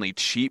genuinely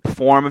cheap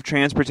form of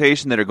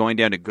transportation that are going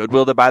down to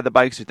Goodwill to buy the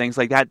bikes or things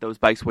like that, those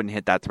bikes wouldn't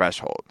hit that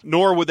threshold.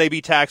 Nor would they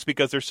be taxed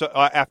because they're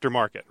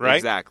aftermarket, right?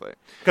 Exactly.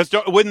 Because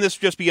wouldn't this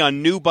just be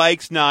on new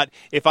bikes, not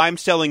if I'm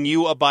selling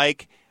you a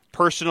bike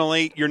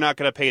personally, you're not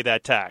going to pay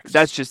that tax?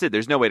 That's just it.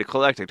 There's no way to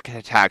collect a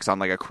tax on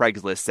like a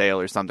Craigslist sale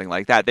or something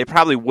like that. They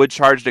probably would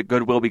charge it at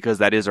Goodwill because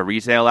that is a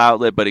retail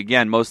outlet, but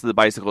again, most of the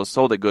bicycles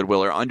sold at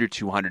Goodwill are under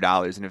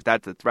 $200, and if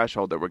that's the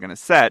threshold that we're going to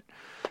set,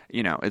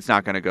 it's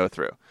not going to go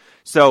through.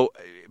 So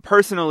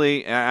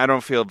personally, and I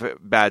don't feel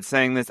bad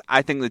saying this,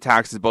 I think the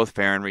tax is both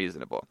fair and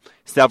reasonable.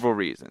 Several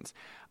reasons.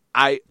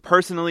 I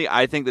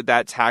think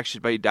that tax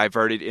should be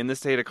diverted in the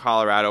state of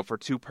Colorado for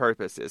two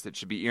purposes. It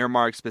should be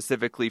earmarked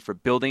specifically for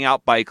building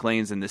out bike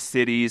lanes in the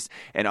cities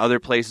and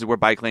other places where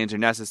bike lanes are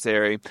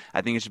necessary.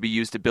 I think it should be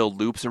used to build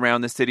loops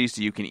around the city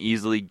so you can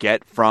easily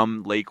get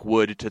from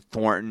Lakewood to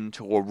Thornton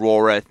to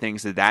Aurora,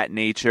 things of that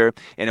nature,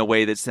 in a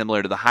way that's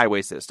similar to the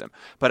highway system.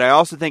 But I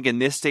also think in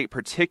this state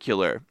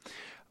particular,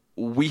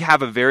 we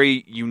have a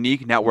very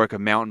unique network of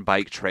mountain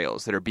bike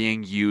trails that are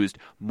being used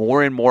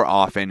more and more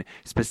often,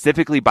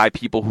 specifically by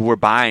people who are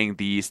buying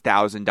these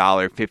 $1,000,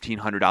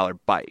 $1,500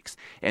 bikes.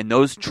 And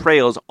those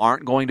trails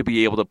aren't going to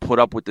be able to put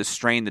up with the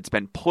strain that's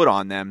been put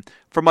on them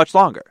for much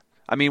longer.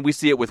 I mean, we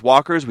see it with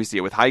walkers, we see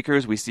it with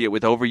hikers, we see it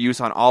with overuse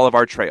on all of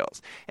our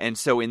trails. And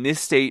so in this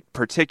state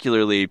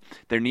particularly,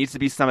 there needs to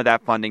be some of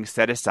that funding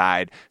set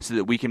aside so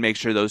that we can make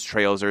sure those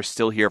trails are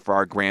still here for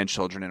our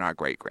grandchildren and our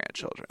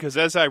great-grandchildren. Because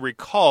as I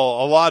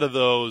recall, a lot of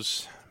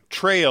those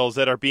trails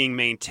that are being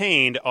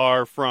maintained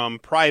are from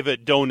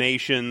private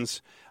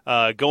donations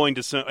going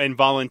to and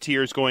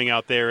volunteers going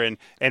out there and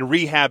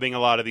rehabbing a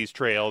lot of these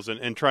trails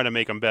and trying to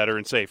make them better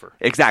and safer.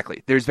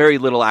 Exactly. There's very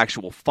little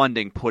actual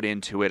funding put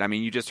into it. I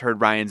mean, you just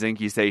heard Ryan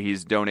Zinke say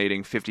he's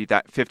donating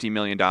 $50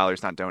 million,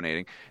 not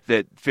donating,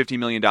 that $50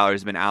 million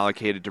has been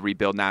allocated to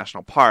rebuild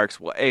national parks.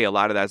 Well, A, a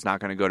lot of that's not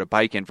going to go to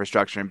bike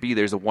infrastructure, and B,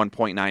 there's a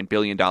 $1.9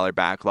 billion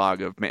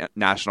backlog of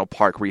national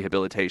park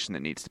rehabilitation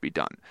that needs to be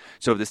done.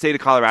 So if the state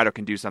of Colorado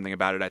can do something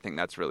about it, I think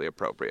that's really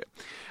appropriate.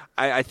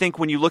 I think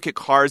when you look at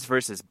cars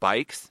versus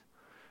bikes,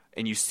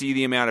 and you see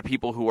the amount of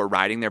people who are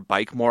riding their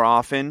bike more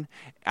often,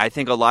 I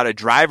think a lot of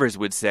drivers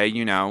would say,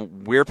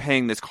 we're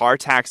paying this car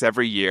tax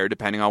every year,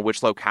 depending on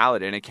which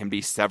locality, and it can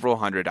be several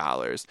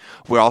 $100s.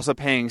 We're also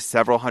paying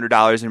several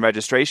 $100s in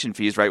registration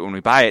fees right when we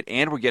buy it,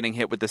 and we're getting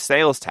hit with the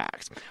sales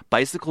tax.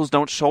 Bicycles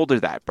don't shoulder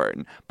that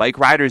burden. Bike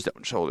riders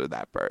don't shoulder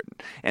that burden.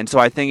 And so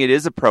I think it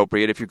is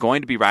appropriate if you're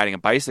going to be riding a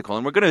bicycle,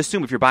 and we're going to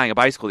assume if you're buying a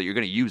bicycle that you're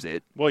going to use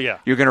it. Well, yeah.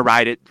 You're going to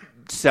ride it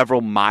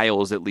several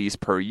miles at least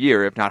per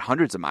year, if not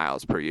hundreds of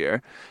miles per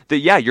year, that,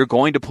 yeah, you're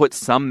going to put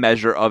some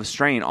measure of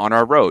strain on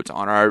our roads,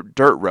 on our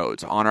dirt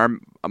roads, on our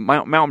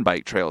mountain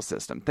bike trail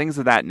system, things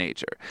of that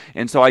nature.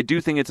 And so I do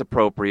think it's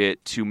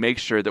appropriate to make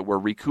sure that we're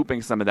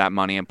recouping some of that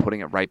money and putting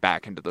it right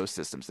back into those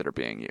systems that are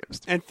being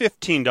used. And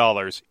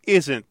 $15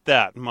 isn't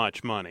that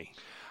much money.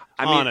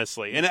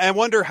 Honestly. And I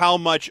wonder how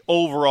much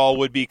overall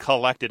would be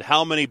collected.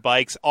 How many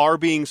bikes are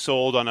being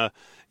sold on a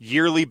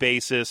yearly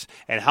basis,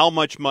 and how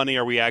much money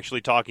are we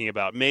actually talking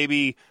about?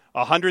 Maybe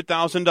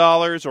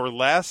 $100,000 or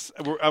less?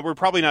 We're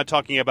probably not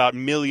talking about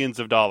millions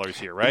of dollars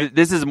here, right?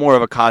 This is more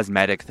of a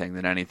cosmetic thing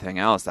than anything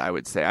else, I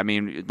would say. I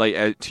mean,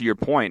 like to your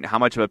point, how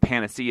much of a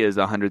panacea is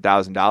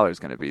 $100,000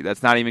 going to be?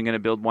 That's not even going to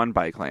build one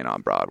bike lane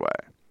on Broadway.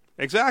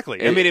 Exactly.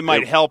 It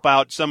might help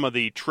out some of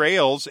the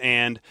trails,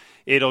 and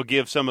it'll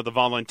give some of the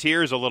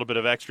volunteers a little bit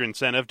of extra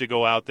incentive to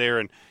go out there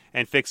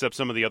and fix up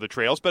some of the other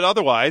trails. But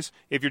otherwise,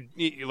 if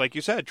you're, like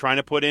you said, trying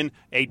to put in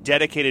a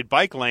dedicated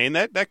bike lane,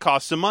 that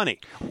costs some money.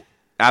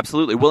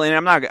 Absolutely. Well,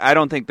 and I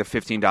don't think the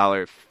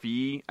 $15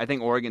 fee, I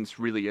think Oregon's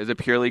really is a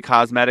purely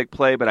cosmetic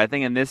play, but I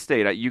think in this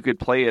state, you could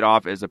play it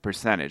off as a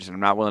percentage. And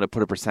I'm not willing to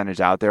put a percentage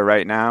out there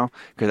right now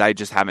because I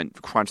just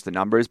haven't crunched the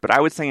numbers. But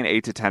I would say an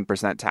 8 to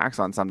 10% tax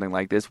on something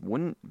like this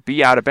wouldn't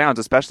be out of bounds,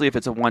 especially if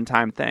it's a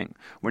one-time thing.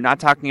 We're not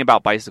talking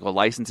about bicycle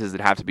licenses that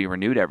have to be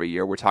renewed every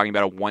year. We're talking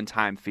about a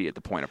one-time fee at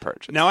the point of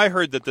purchase. Now, I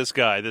heard that this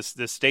guy, this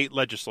state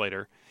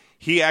legislator,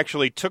 he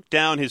actually took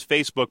down his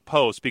Facebook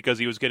post because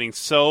he was getting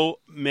so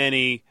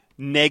many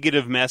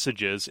negative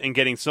messages and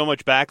getting so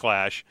much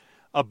backlash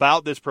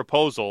about this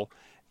proposal,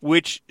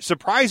 which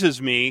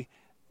surprises me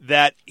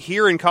that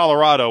here in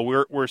Colorado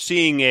we're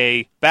seeing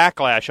a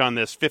backlash on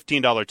this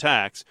 $15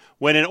 tax,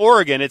 when in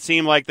Oregon it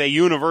seemed like they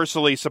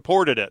universally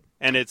supported it,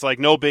 and it's like,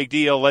 no big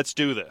deal, let's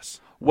do this.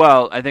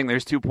 Well, I think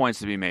there's 2 points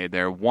to be made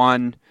there.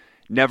 One,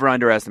 never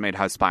underestimate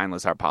how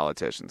spineless our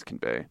politicians can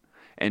be.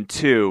 And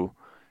two,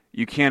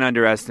 you can't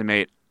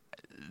underestimate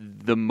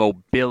the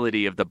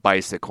mobility of the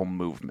bicycle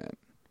movement.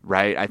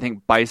 Right? I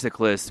think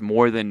bicyclists,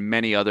 more than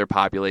many other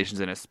populations,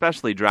 and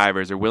especially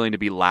drivers, are willing to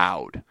be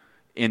loud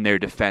in their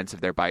defense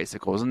of their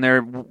bicycles, and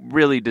they're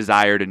really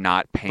desire to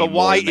not pay more. But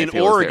why than they in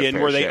feel is their Oregon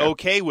fair were they share.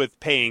 okay with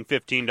paying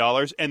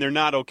 $15 and they're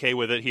not okay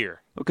with it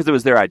here? Because it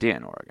was their idea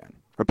in Oregon.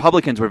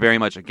 Republicans were very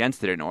much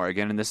against it in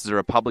Oregon, and this is a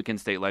Republican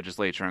state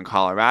legislature in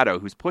Colorado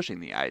who's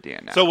pushing the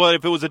idea now. So what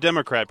if it was a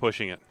Democrat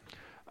pushing it?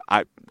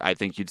 I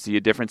think you'd see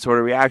a different sort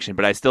of reaction,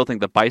 but I still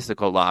think the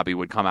bicycle lobby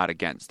would come out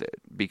against it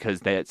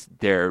because that's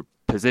their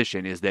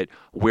position, is that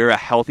we're a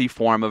healthy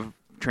form of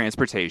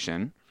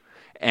transportation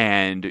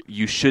and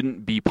you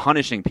shouldn't be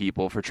punishing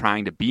people for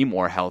trying to be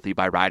more healthy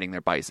by riding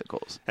their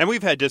bicycles. And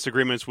we've had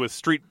disagreements with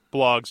Street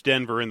Blogs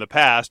Denver in the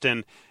past,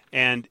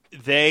 and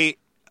they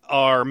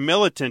are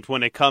militant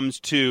when it comes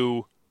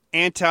to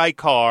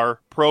anti-car,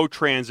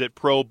 pro-transit,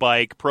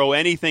 pro-bike,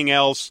 pro-anything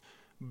else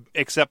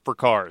except for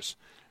cars.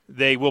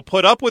 They will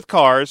put up with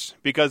cars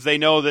because they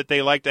know that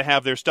they like to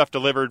have their stuff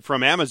delivered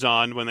from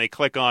Amazon when they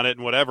click on it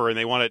and whatever, and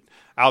they want it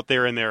out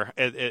there in their,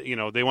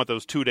 they want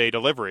those 2-day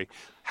delivery.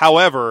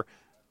 However,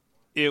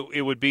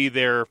 it would be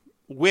their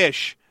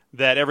wish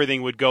that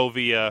everything would go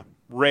via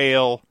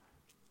rail,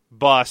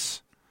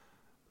 bus,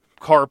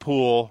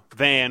 carpool,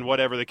 van,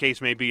 whatever the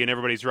case may be, and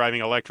everybody's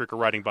driving electric or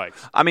riding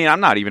bikes. I mean, I'm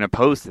not even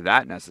opposed to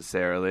that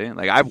necessarily.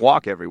 Like, I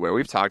walk everywhere.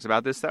 We've talked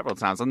about this several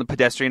times. I'm the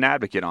pedestrian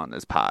advocate on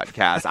this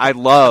podcast. I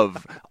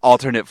love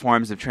alternate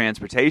forms of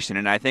transportation,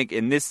 and I think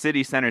in this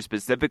city center,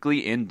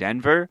 specifically in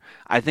Denver,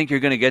 I think you're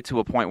going to get to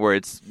a point where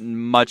it's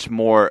much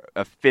more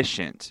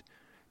efficient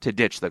to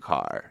ditch the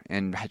car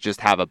and just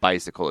have a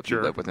bicycle if you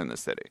live within the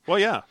city. Well,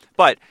 yeah.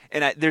 But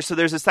there's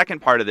a second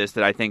part of this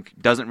that I think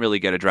doesn't really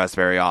get addressed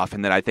very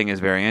often that I think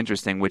is very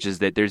interesting, which is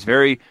that there's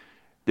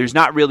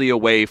not really a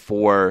way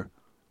for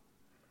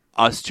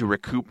us to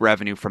recoup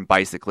revenue from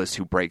bicyclists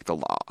who break the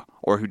law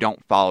or who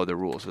don't follow the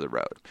rules of the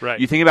road.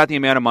 Right. You think about the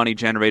amount of money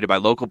generated by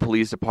local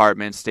police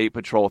departments, state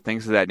patrol,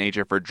 things of that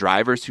nature for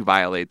drivers who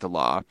violate the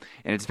law,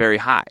 and it's very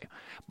high.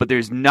 But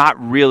there's not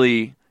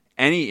really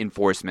any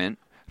enforcement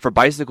for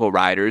bicycle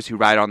riders who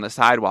ride on the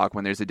sidewalk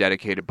when there's a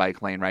dedicated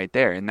bike lane right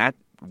there. And that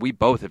we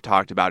both have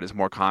talked about is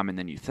more common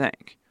than you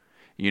think.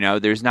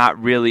 There's not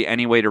really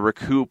any way to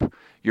recoup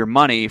your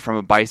money from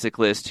a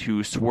bicyclist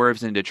who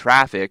swerves into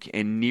traffic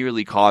and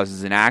nearly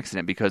causes an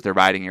accident because they're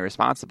riding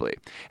irresponsibly.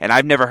 And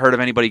I've never heard of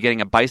anybody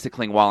getting a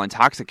bicycling while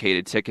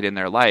intoxicated ticket in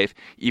their life,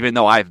 even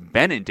though I've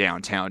been in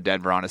downtown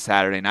Denver on a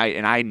Saturday night,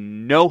 and I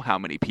know how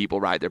many people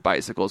ride their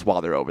bicycles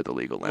while they're over the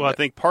legal limit. Well, I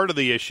think part of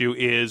the issue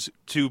is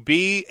to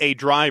be a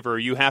driver,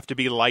 you have to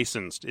be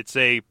licensed. It's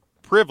a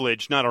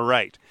privilege, not a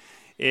right.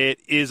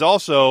 It is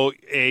also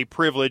a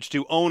privilege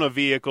to own a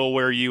vehicle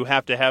where you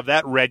have to have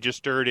that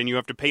registered and you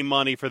have to pay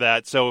money for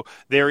that. So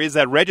there is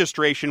that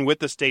registration with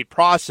the state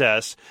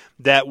process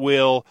that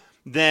will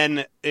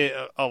then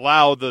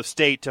allow the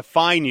state to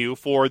fine you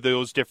for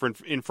those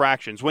different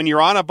infractions. When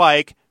you're on a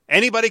bike,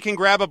 anybody can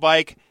grab a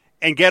bike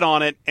and get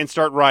on it and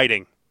start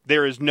riding.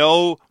 There is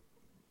no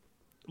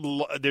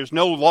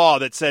law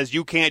that says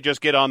you can't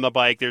just get on the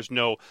bike. There's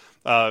no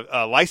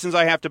license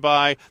I have to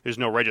buy. There's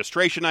no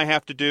registration I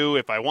have to do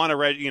if I want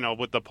to,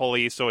 with the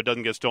police so it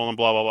doesn't get stolen,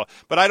 blah, blah, blah.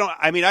 But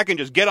I can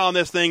just get on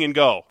this thing and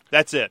go.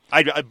 That's it.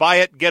 I buy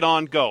it, get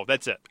on, go.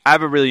 That's it. I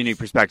have a really unique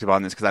perspective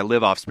on this because I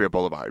live off Spear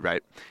Boulevard,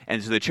 right?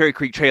 And so the Cherry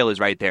Creek Trail is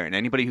right there. And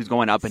anybody who's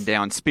going up and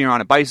down Spear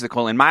on a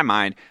bicycle, in my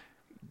mind,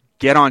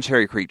 get on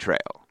Cherry Creek Trail.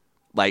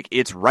 Like,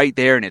 it's right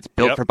there and it's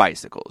built for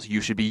bicycles.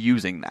 You should be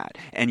using that.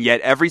 And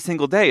yet every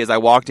single day as I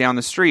walk down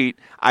the street,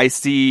 I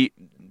see,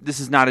 this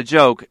is not a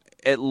joke,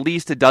 at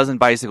least a dozen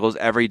bicycles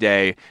every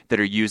day that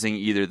are using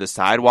either the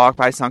sidewalk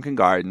by Sunken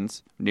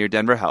Gardens near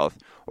Denver Health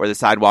or the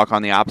sidewalk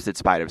on the opposite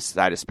side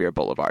of Spear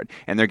Boulevard.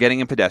 And they're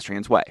getting in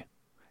pedestrians' way.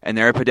 And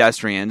there are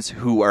pedestrians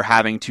who are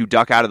having to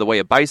duck out of the way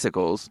of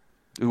bicycles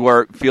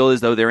who feel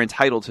as though they're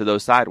entitled to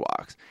those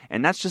sidewalks.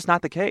 And that's just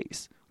not the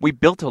case. We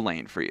built a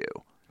lane for you.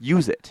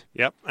 Use it.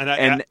 Yep.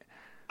 And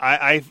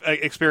I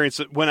experienced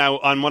it when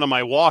on one of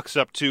my walks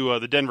up to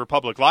the Denver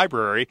Public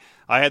Library.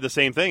 I had the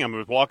same thing.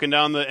 I'm walking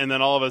down and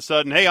then all of a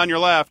sudden, hey, on your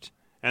left,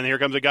 and here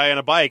comes a guy on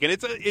a bike. And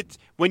it's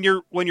when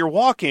you're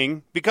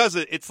walking, because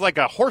it's like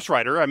a horse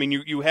rider. I mean,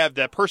 you have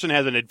that person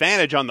has an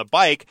advantage on the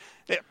bike.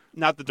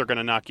 Not that they're going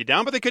to knock you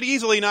down, but they could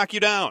easily knock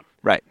you down.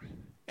 Right.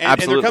 And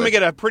they're coming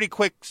at a pretty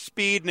quick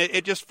speed, and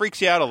it just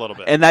freaks you out a little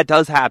bit. And that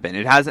does happen.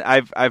 It has.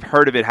 I've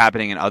heard of it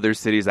happening in other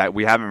cities. That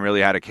we haven't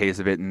really had a case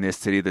of it in this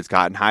city that's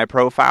gotten high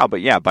profile. But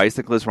yeah,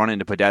 bicyclists run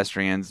into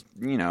pedestrians.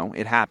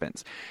 It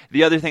happens.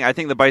 The other thing, I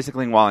think the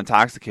bicycling while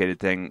intoxicated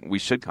thing, we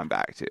should come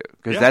back to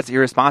because that's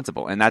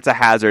irresponsible and that's a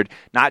hazard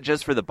not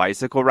just for the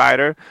bicycle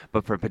rider,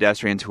 but for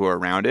pedestrians who are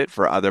around it,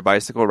 for other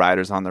bicycle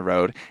riders on the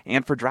road,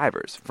 and for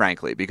drivers.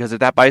 Frankly, because if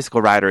that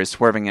bicycle rider is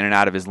swerving in and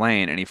out of his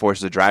lane and he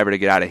forces a driver to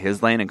get out of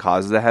his lane and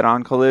causes a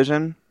head-on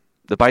collision,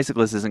 the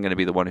bicyclist isn't going to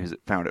be the one who's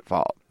found at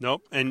fault.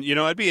 Nope. And,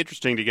 it'd be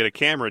interesting to get a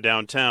camera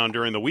downtown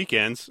during the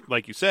weekends,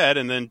 like you said,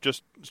 and then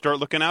just start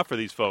looking out for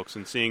these folks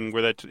and seeing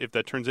if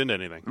that turns into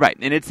anything. Right.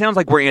 And it sounds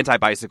like we're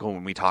anti-bicycle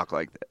when we talk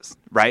like this,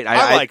 right?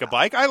 I like a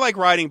bike. I like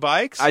riding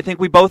bikes. I think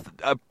we both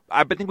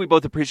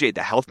appreciate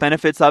the health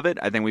benefits of it.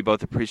 I think we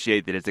both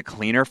appreciate that it's a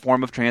cleaner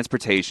form of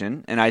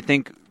transportation. And I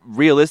think,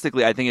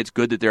 realistically, it's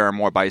good that there are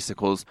more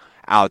bicycles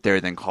out there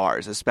than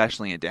cars,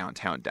 especially in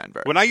downtown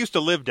Denver. When I used to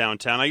live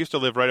downtown, I used to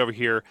live right over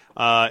here,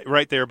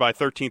 right there by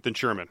 13th and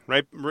Sherman,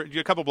 right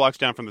a couple blocks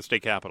down from the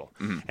state capitol.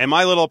 Mm-hmm. And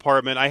my little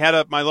apartment, I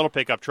had my little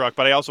pickup truck,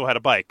 but I also had a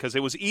bike because it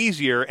was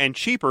easier and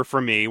cheaper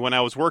for me when I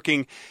was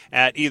working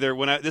at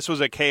this was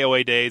at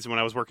KOA days when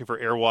I was working for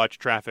Airwatch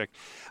Traffic.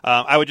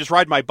 I would just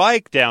ride my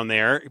bike down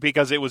there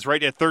because it was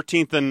right at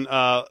 13th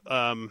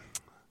and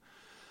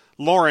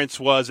Lawrence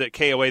was at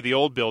KOA, the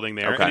old building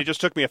there, and it just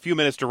took me a few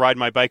minutes to ride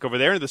my bike over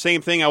there. And the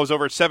same thing, I was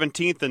over at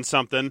 17th and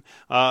something,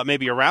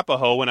 maybe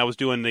Arapahoe when I was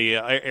doing the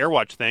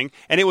Airwatch thing,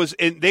 and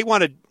they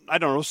wanted, I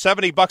don't know,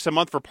 $70 a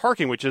month for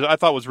parking, which I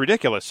thought was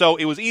ridiculous. So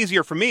it was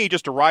easier for me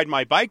just to ride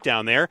my bike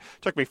down there.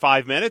 It took me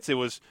 5 minutes. It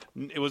was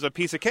a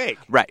piece of cake.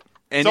 Right.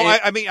 And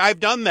I've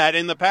done that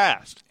in the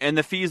past. And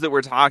the fees that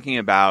we're talking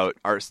about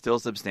are still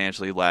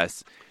substantially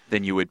less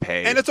than you would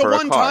pay. And it's a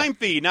one-time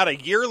fee, not a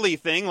yearly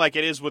thing like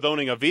it is with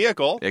owning a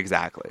vehicle.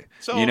 Exactly.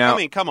 So,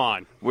 come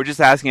on. We're just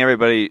asking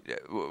everybody,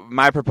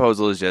 my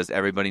proposal is just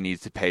everybody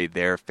needs to pay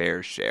their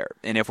fair share.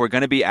 And if we're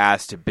going to be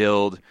asked to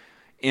build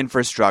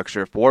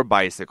infrastructure for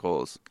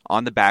bicycles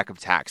on the back of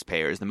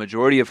taxpayers, the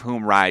majority of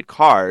whom ride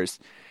cars,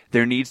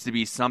 there needs to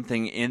be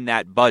something in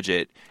that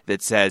budget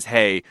that says,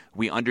 hey,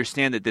 we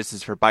understand that this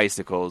is for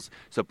bicycles,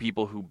 so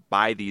people who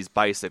buy these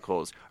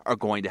bicycles are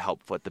going to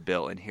help foot the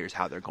bill, and here's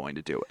how they're going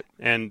to do it.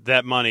 And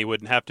that money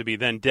would have to be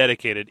then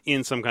dedicated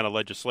in some kind of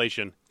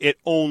legislation. It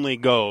only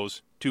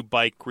goes to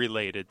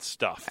bike-related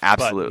stuff.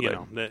 Absolutely.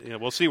 But,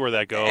 we'll see where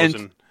that goes.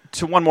 And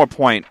to one more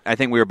point, I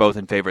think we were both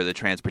in favor of the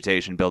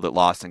transportation bill that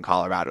lost in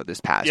Colorado this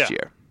past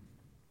year.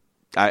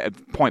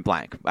 Point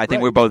blank. I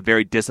think we're both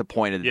very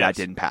disappointed that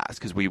didn't pass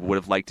because we would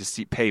have liked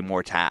to pay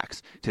more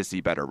tax to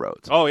see better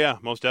roads. Oh, yeah,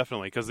 most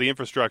definitely, because the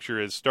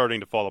infrastructure is starting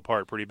to fall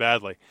apart pretty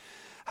badly.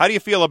 How do you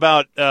feel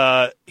about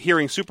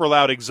hearing super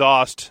loud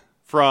exhaust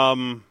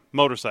from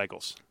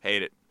motorcycles?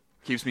 Hate it.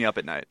 Keeps me up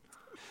at night.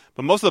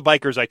 But most of the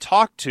bikers I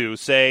talk to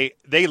say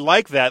they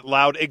like that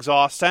loud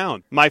exhaust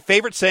sound. My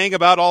favorite saying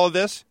about all of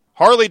this,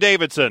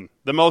 Harley-Davidson,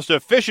 the most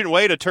efficient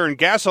way to turn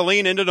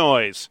gasoline into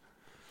noise.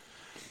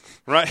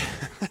 Right.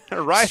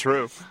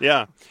 True.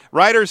 Yeah.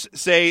 Riders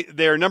say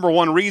their number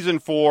one reason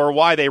for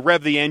why they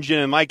rev the engine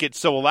and like it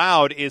so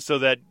loud is so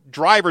that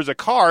drivers of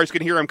cars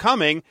can hear them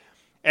coming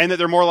and that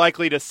they're more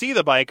likely to see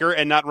the biker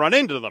and not run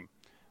into them.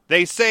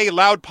 They say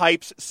loud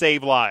pipes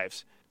save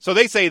lives. So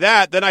they say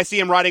that, then I see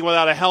them riding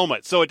without a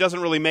helmet. So it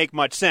doesn't really make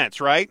much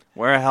sense, right?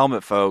 Wear a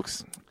helmet,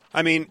 folks.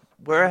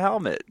 Wear a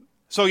helmet.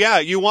 So yeah,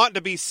 you want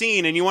to be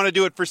seen and you want to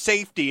do it for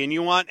safety and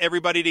you want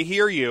everybody to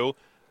hear you,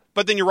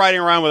 but then you're riding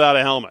around without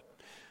a helmet.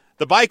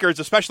 The bikers,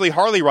 especially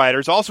Harley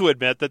riders, also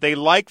admit that they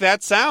like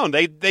that sound.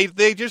 They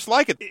just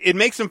like it. It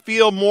makes them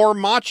feel more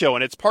macho,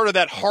 and it's part of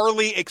that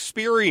Harley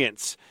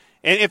experience.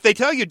 And if they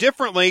tell you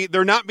differently,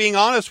 they're not being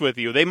honest with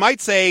you. They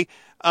might say,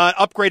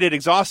 upgraded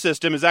exhaust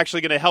system is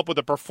actually going to help with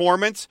the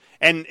performance,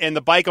 and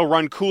the bike will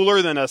run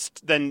cooler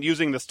than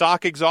using the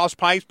stock exhaust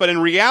pipes. But in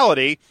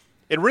reality,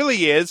 it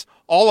really is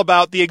all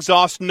about the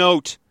exhaust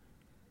note,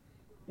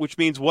 which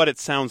means what it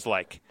sounds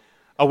like.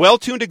 A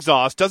well-tuned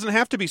exhaust doesn't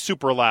have to be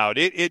super loud.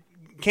 It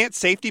can't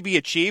safety be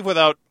achieved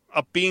without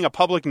being a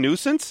public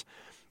nuisance?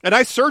 And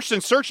I searched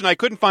and I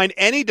couldn't find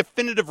any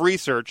definitive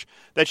research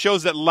that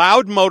shows that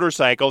loud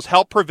motorcycles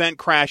help prevent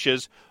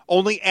crashes.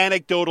 Only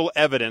anecdotal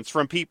evidence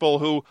from people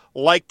who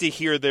like to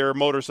hear their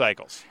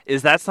motorcycles.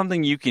 Is that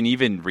something you can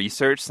even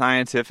research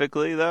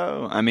scientifically,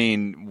 though? I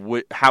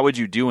mean, how would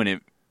you do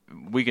it?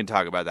 We can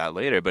talk about that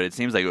later, but it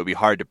seems like it would be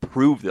hard to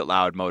prove that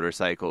loud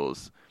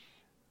motorcycles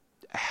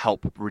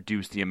help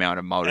reduce the amount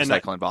of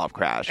motorcycle-involved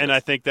crashes. And I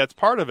think that's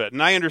part of it.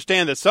 And I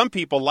understand that some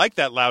people like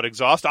that loud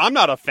exhaust. I'm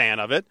not a fan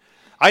of it.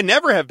 I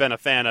never have been a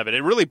fan of it.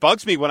 It really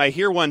bugs me when I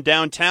hear one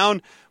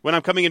downtown when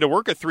I'm coming into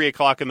work at 3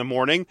 o'clock in the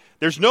morning.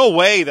 There's no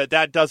way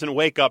that doesn't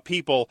wake up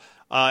people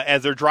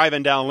as they're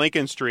driving down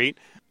Lincoln Street.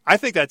 I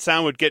think that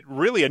sound would get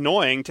really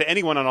annoying to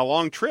anyone on a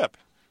long trip,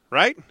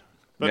 right?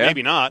 But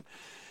maybe not.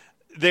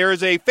 There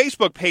is a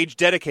Facebook page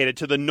dedicated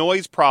to the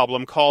noise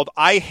problem called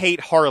I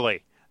Hate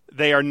Harley.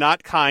 They are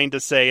not kind,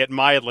 to say it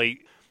mildly.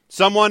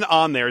 Someone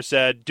on there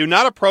said, do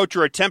not approach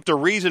or attempt to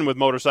reason with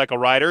motorcycle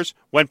riders.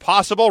 When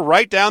possible,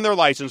 write down their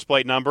license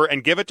plate number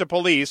and give it to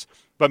police.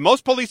 But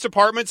most police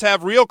departments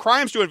have real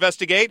crimes to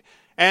investigate,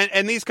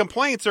 and these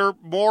complaints are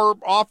more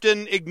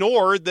often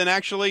ignored than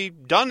actually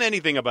done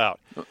anything about.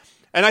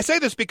 And I say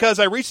this because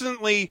I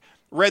recently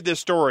read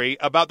this story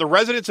about the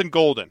residents in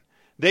Golden.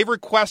 They've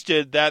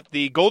requested that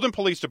the Golden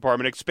Police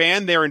Department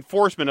expand their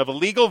enforcement of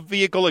illegal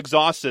vehicle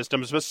exhaust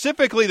systems,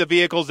 specifically the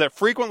vehicles that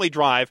frequently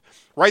drive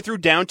right through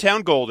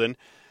downtown Golden,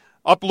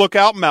 up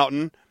Lookout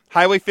Mountain,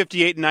 Highway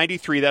 58 and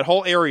 93, that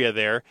whole area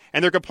there.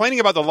 And they're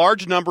complaining about the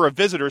large number of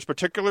visitors,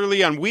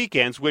 particularly on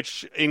weekends,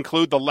 which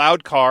include the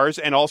loud cars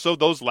and also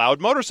those loud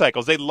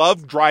motorcycles. They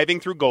love driving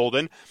through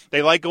Golden.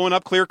 They like going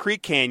up Clear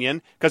Creek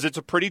Canyon because it's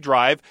a pretty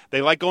drive.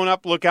 They like going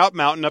up Lookout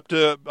Mountain up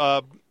to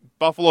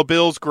Buffalo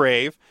Bill's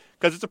grave,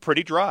 because it's a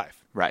pretty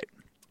drive. Right.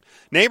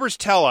 Neighbors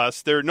tell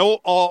us they're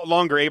no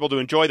longer able to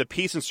enjoy the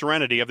peace and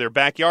serenity of their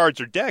backyards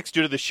or decks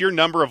due to the sheer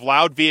number of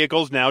loud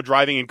vehicles now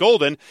driving in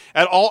Golden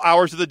at all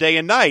hours of the day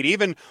and night,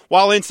 even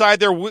while inside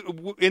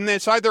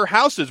their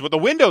houses with the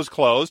windows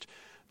closed.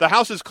 The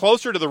houses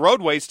closer to the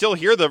roadway still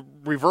hear the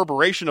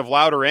reverberation of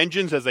louder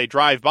engines as they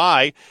drive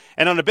by.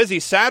 And on a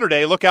busy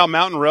Saturday, Lookout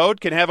Mountain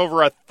Road can have over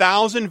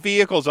 1,000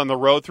 vehicles on the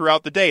road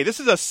throughout the day. This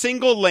is a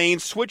single-lane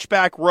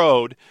switchback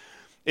road.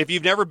 If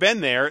you've never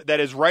been there, that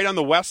is right on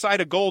the west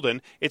side of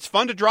Golden. It's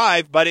fun to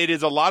drive, but it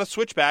is a lot of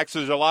switchbacks. So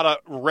there's a lot of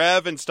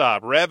rev and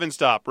stop, rev and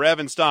stop, rev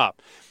and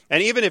stop.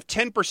 And even if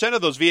 10%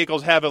 of those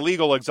vehicles have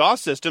illegal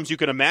exhaust systems, you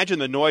can imagine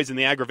the noise and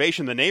the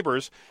aggravation the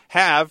neighbors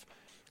have.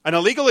 An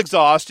illegal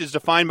exhaust is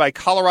defined by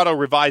Colorado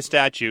Revised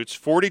Statutes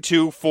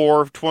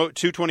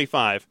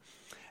 42.4.225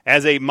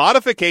 as a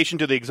modification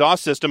to the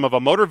exhaust system of a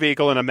motor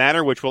vehicle in a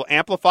manner which will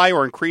amplify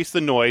or increase the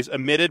noise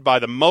emitted by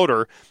the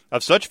motor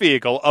of such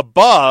vehicle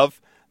above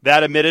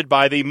that emitted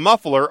by the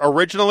muffler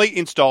originally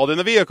installed in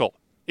the vehicle.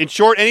 In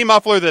short, any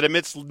muffler that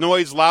emits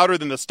noise louder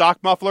than the stock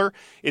muffler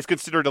is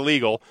considered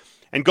illegal.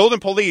 And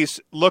Golden Police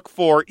look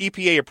for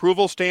EPA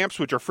approval stamps,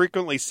 which are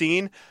frequently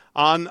seen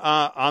on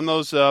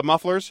those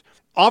mufflers.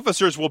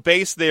 Officers will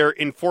base their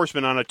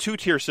enforcement on a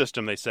two-tier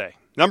system, they say.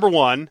 Number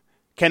one,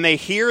 can they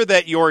hear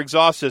that your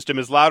exhaust system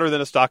is louder than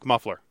a stock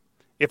muffler?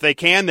 If they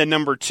can, then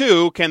number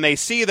two, can they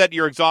see that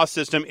your exhaust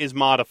system is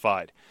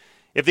modified?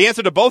 If the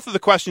answer to both of the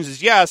questions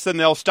is yes, then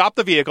they'll stop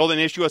the vehicle and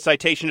issue a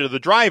citation to the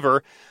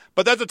driver.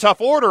 But that's a tough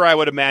order, I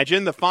would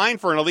imagine. The fine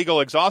for an illegal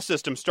exhaust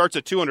system starts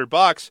at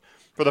 $200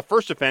 for the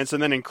first offense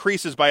and then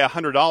increases by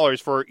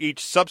 $100 for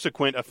each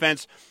subsequent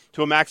offense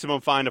to a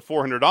maximum fine of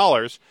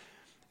 $400.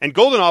 And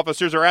Golden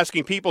officers are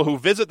asking people who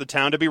visit the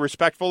town to be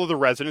respectful of the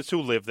residents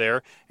who live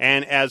there.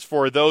 And as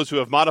for those who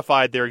have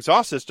modified their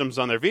exhaust systems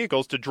on their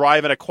vehicles, to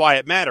drive in a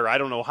quiet manner. I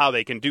don't know how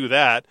they can do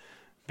that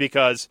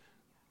because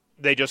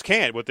they just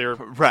can't with their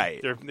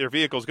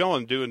vehicles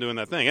going doing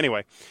that thing.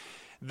 Anyway,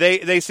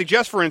 they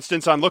suggest, for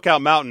instance, on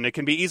Lookout Mountain, it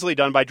can be easily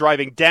done by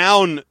driving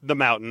down the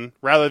mountain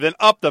rather than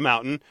up the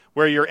mountain,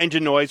 where your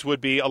engine noise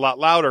would be a lot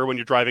louder when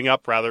you're driving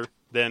up rather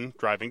than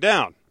driving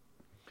down.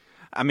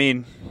 I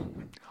mean,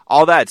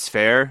 all that's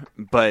fair,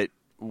 but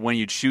when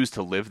you choose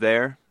to live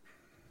there,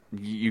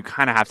 you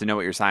kind of have to know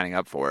what you're signing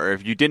up for.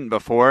 If you didn't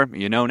before,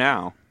 you know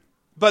now.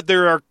 But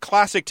there are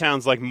classic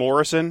towns like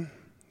Morrison,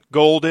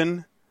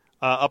 Golden,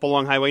 up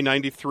along Highway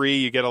 93,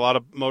 you get a lot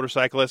of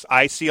motorcyclists.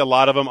 I see a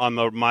lot of them on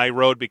my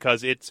road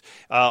because it's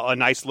a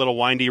nice little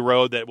windy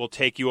road that will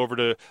take you over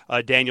to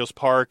Daniels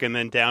Park and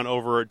then down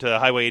over to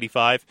Highway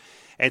 85.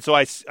 And so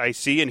I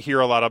see and hear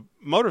a lot of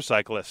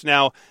motorcyclists.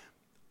 Now,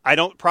 I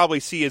don't probably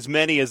see as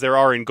many as there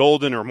are in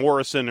Golden or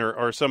Morrison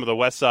or some of the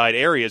west side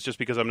areas just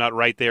because I'm not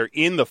right there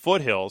in the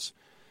foothills.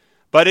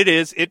 But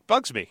it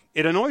bugs me.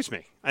 It annoys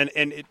me. And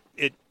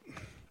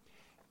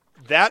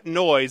that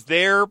noise,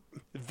 their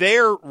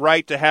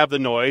right to have the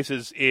noise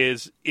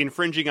is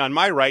infringing on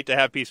my right to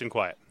have peace and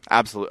quiet.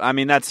 Absolutely. I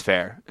mean, that's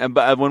fair.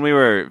 But when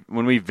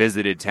we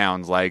visited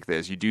towns like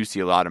this, you do see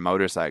a lot of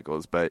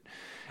motorcycles, but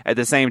at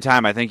the same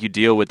time, I think you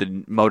deal with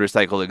the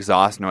motorcycle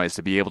exhaust noise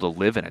to be able to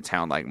live in a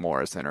town like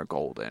Morrison or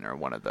Golden or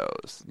one of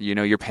those. You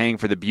know, you're paying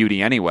for the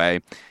beauty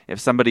anyway.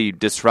 If somebody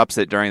disrupts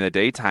it during the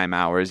daytime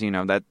hours, you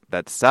know,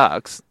 that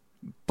sucks.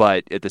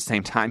 But at the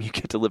same time, you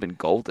get to live in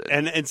Golden.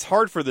 And it's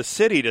hard for the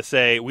city to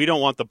say, we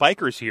don't want the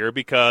bikers here,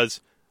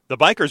 because the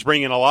bikers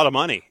bring in a lot of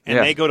money. And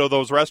they go to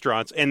those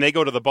restaurants, and they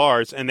go to the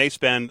bars, and they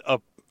spend a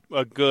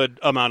good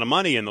amount of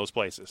money in those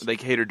places. They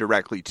cater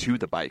directly to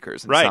the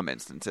bikers in some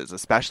instances,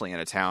 especially in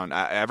a town.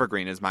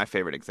 Evergreen is my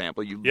favorite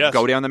example. You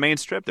go down the main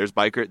strip, there's a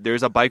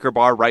biker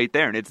bar right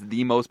there, and it's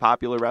the most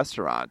popular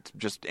restaurant,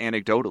 just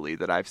anecdotally,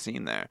 that I've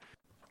seen there.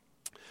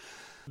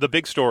 The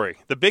big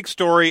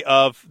story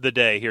of the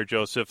day here,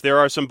 Joseph. There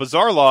are some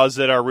bizarre laws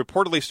that are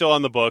reportedly still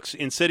on the books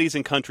in cities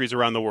and countries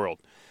around the world.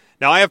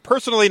 Now, I have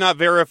personally not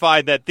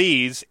verified that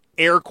these,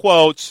 air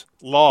quotes,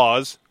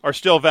 laws are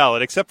still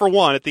valid, except for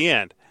one at the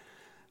end.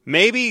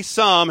 Maybe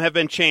some have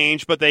been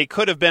changed, but they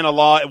could have been a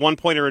law at one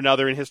point or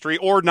another in history,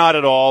 or not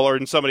at all,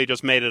 or somebody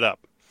just made it up.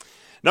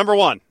 Number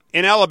one,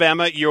 in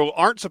Alabama, you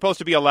aren't supposed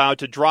to be allowed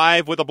to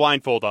drive with a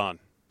blindfold on.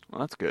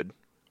 Well, that's good.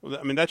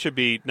 I mean, that should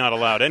be not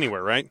allowed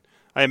anywhere, right?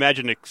 I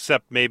imagine,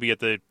 except maybe at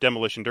the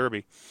Demolition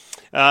Derby.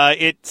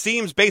 It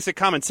seems basic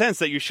common sense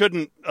that you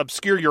shouldn't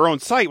obscure your own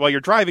sight while you're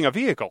driving a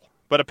vehicle.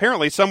 But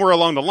apparently, somewhere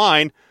along the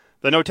line,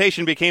 the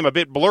notation became a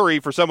bit blurry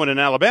for someone in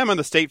Alabama, and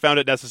the state found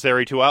it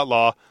necessary to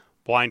outlaw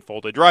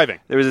blindfolded driving.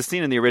 There was a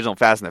scene in the original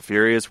Fast and the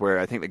Furious where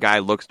I think the guy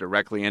looks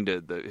directly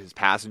into his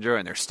passenger,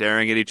 and they're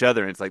staring at each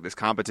other, and it's like this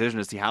competition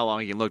to see how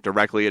long he can look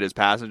directly at his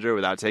passenger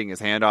without taking his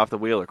hand off the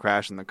wheel or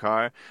crashing the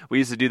car. We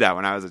used to do that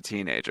when I was a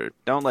teenager.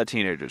 Don't let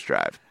teenagers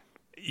drive.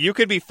 You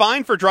could be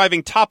fined for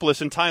driving topless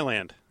in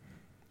Thailand.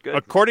 Good.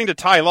 According to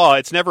Thai law,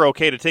 it's never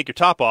okay to take your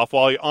top off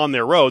while you're on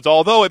their roads,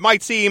 although it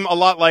might seem a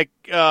lot like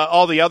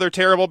all the other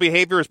terrible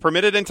behavior is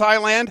permitted in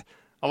Thailand.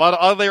 A lot of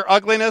other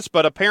ugliness,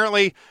 but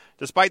apparently,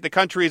 despite the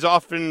country's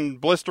often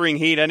blistering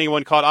heat,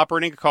 anyone caught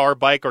operating a car,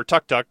 bike, or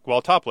tuk-tuk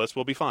while topless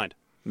will be fined.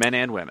 Men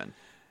and women.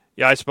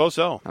 Yeah, I suppose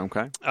so.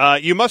 Okay.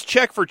 You must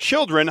check for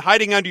children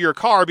hiding under your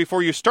car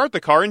before you start the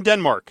car in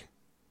Denmark.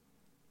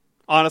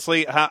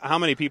 Honestly, how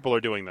many people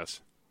are doing this?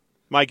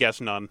 My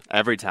guess, none.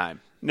 Every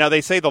time. Now,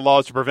 they say the law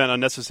is to prevent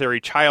unnecessary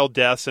child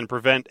deaths and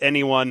prevent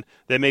anyone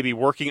that may be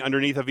working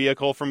underneath a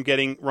vehicle from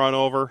getting run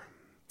over.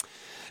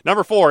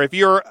 Number 4, if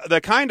you're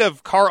the kind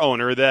of car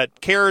owner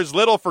that cares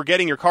little for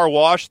getting your car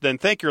washed, then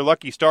thank your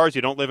lucky stars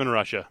you don't live in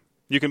Russia.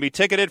 You can be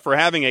ticketed for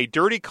having a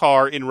dirty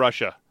car in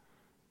Russia.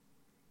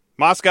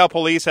 Moscow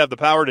police have the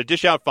power to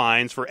dish out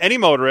fines for any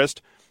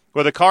motorist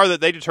with a car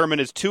that they determine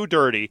is too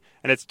dirty,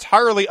 and it's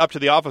entirely up to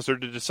the officer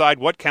to decide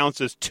what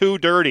counts as too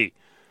dirty.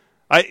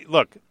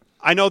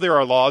 I know there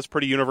are laws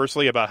pretty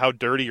universally about how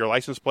dirty your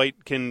license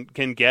plate can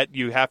get.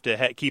 You have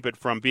to keep it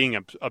from being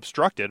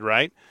obstructed,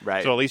 right?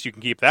 Right. So at least you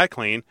can keep that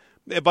clean.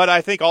 But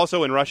I think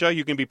also in Russia,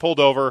 you can be pulled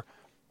over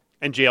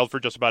and jailed for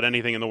just about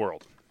anything in the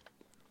world.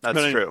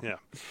 That's true. Yeah.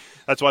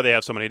 That's why they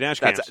have so many dash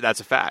cams.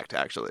 That's a fact,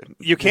 actually.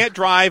 You can't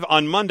drive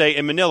on Monday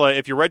in Manila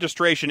if your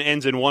registration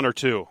ends in 1 or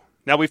 2.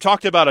 Now, we've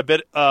talked about a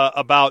bit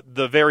about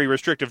the very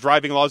restrictive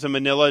driving laws in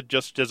Manila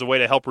just as a way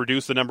to help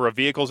reduce the number of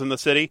vehicles in the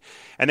city.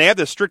 And they have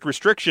this strict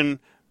restriction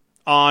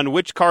on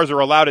which cars are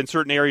allowed in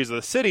certain areas of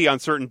the city on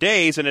certain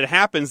days, and it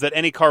happens that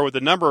any car with the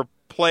number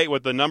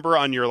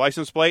on your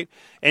license plate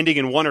ending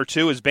in 1 or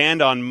 2 is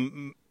banned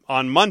on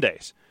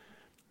Mondays.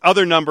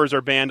 Other numbers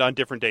are banned on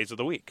different days of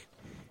the week.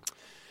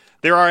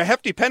 There are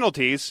hefty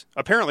penalties,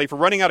 apparently, for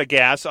running out of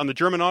gas on the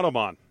German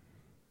Autobahn.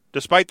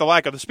 Despite the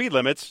lack of the speed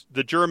limits,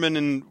 the German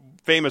and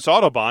famous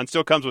Autobahn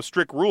still comes with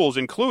strict rules,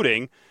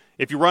 including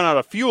if you run out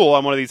of fuel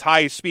on one of these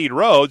high-speed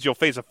roads, you'll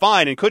face a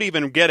fine and could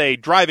even get a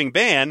driving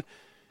ban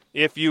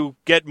if you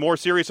get more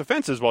serious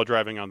offenses while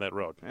driving on that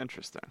road.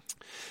 Interesting.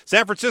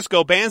 San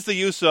Francisco bans the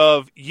use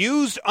of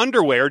used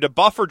underwear to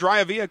buff or dry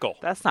a vehicle.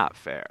 That's not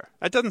fair.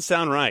 That doesn't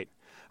sound right.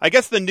 I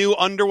guess the new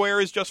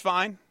underwear is just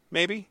fine,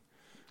 maybe.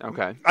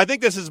 Okay. I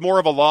think this is more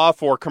of a law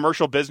for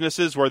commercial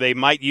businesses where they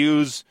might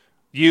use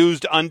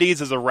used undies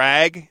as a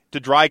rag to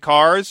dry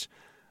cars.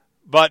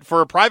 But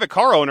for private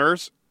car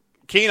owners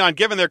keen on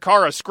giving their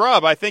car a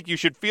scrub, I think you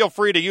should feel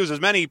free to use as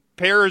many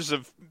pairs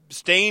of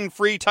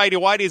stain-free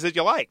tighty-whities as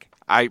you like.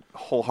 I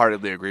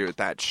wholeheartedly agree with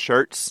that.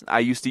 Shirts I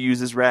used to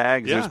use as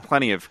rags. Yeah. There's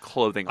plenty of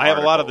clothing I have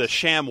a lot of articles. the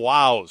Sham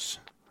Wows.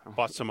 I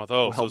bought some of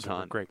those. Well Those are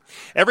done. great.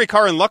 Every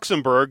car in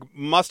Luxembourg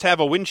must have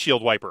a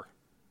windshield wiper.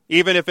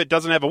 Even if it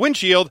doesn't have a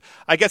windshield,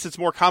 I guess it's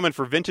more common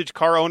for vintage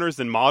car owners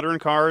than modern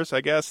cars,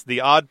 I guess.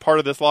 The odd part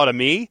of this law to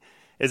me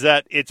is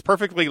that it's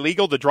perfectly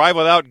legal to drive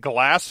without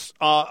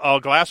a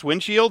glass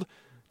windshield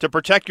to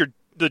protect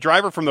the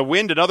driver from the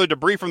wind and other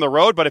debris from the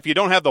road, but if you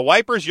don't have the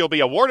wipers, you'll be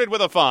awarded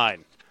with a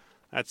fine.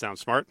 That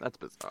sounds smart. That's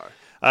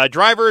bizarre.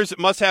 Drivers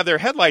must have their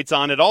headlights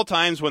on at all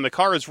times when the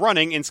car is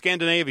running in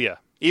Scandinavia,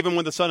 even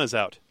when the sun is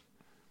out.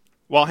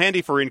 While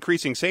handy for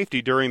increasing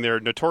safety during their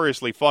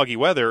notoriously foggy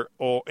weather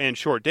and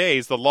short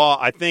days, the law,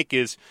 I think,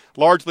 is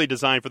largely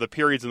designed for the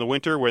periods in the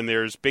winter when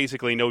there's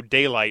basically no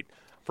daylight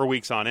for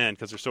weeks on end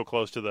because they're so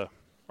close to the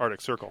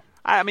Arctic Circle.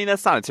 I mean,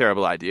 that's not a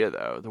terrible idea,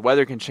 though. The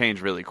weather can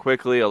change really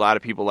quickly. A lot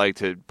of people like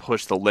to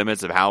push the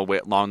limits of how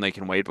long they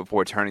can wait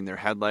before turning their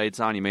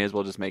headlights on. You may as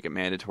well just make it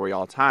mandatory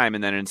all the time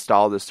and then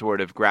install this sort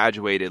of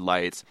graduated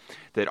lights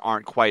that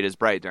aren't quite as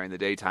bright during the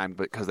daytime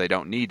because they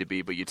don't need to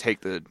be, but you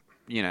take the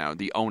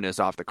onus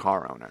off the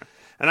car owner.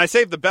 And I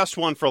saved the best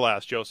one for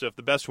last, Joseph,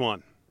 the best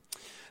one.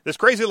 This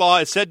crazy law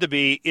is said to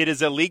be, it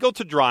is illegal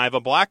to drive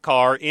a black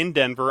car in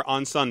Denver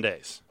on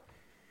Sundays.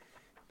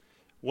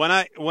 When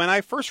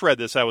I first read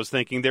this, I was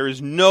thinking, there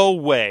is no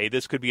way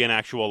this could be an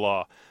actual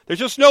law. There's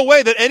just no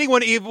way that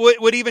anyone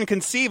would even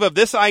conceive of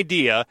this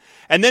idea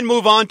and then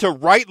move on to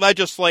write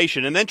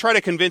legislation and then try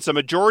to convince a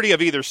majority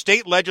of either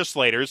state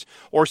legislators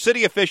or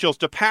city officials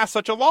to pass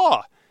such a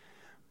law.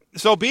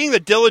 So being the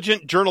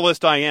diligent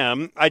journalist I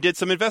am, I did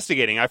some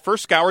investigating. I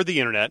first scoured the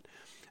internet,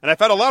 and I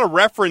found a lot of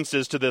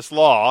references to this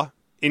law,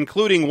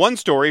 including one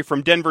story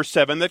from Denver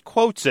 7 that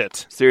quotes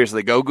it.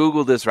 Seriously, go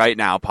Google this right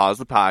now. Pause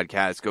the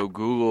podcast. Go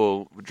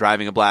Google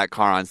driving a black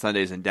car on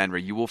Sundays in Denver.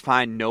 You will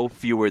find no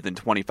fewer than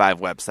 25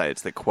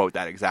 websites that quote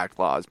that exact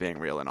law as being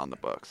real and on the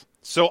books.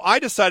 So I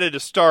decided to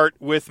start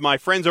with my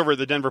friends over at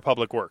the Denver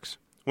Public Works.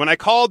 When I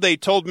called, they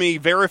told me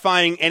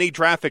verifying any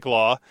traffic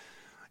law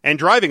and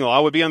driving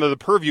law would be under the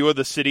purview of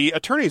the city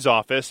attorney's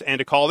office and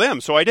to call them.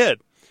 So I did.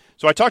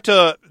 So I talked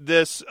to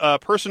this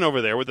person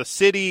over there with the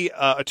city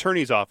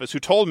attorney's office who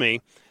told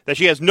me that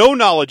she has no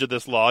knowledge of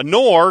this law,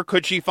 nor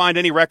could she find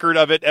any record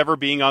of it ever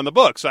being on the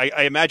books. I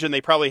imagine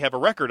they probably have a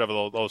record of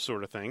those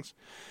sort of things.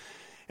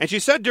 And she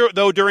said,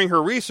 though, during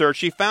her research,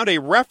 she found a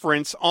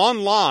reference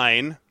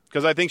online,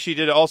 because I think she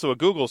did also a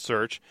Google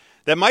search,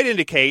 that might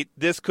indicate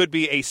this could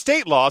be a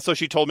state law, so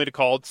she told me to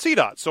call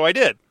CDOT. So I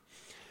did.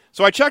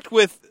 So I checked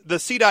with the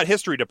CDOT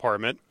history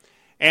department,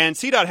 and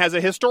CDOT has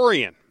a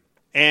historian.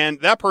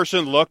 And that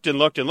person looked and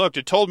looked and looked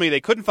and told me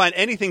they couldn't find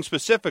anything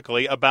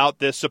specifically about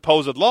this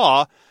supposed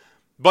law,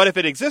 but if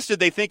it existed,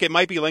 they think it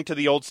might be linked to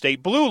the old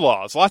state blue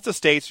laws. Lots of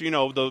states,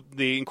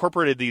 they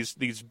incorporated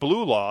these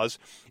blue laws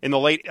in the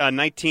late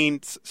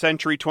 19th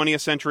century,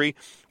 20th century,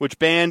 which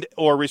banned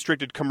or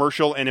restricted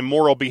commercial and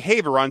immoral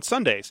behavior on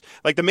Sundays.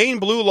 Like the main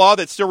blue law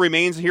that still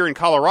remains here in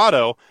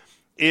Colorado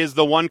is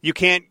the one you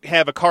can't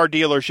have a car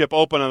dealership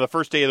open on the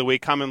first day of the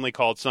week, commonly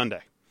called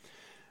Sunday.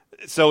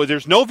 So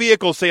there's no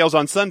vehicle sales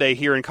on Sunday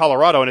here in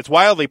Colorado, and it's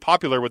wildly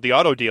popular with the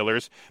auto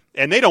dealers,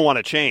 and they don't want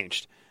it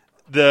changed.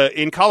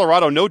 In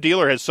Colorado, no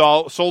dealer has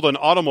sold an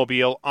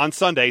automobile on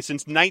Sunday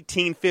since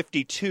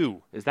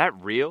 1952. Is that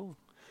real?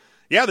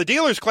 Yeah, the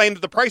dealers claim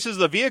that the prices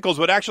of the vehicles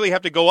would actually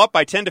have to go up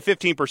by 10 to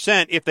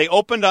 15% if they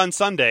opened on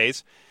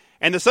Sundays.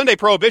 And the Sunday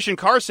prohibition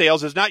car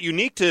sales is not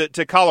unique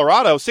to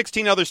Colorado.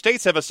 16 other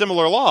states have a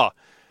similar law.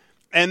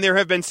 And there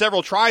have been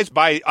several tries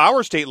by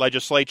our state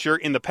legislature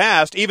in the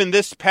past, even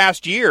this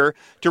past year,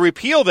 to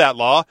repeal that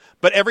law,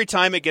 but every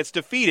time it gets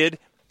defeated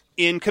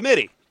in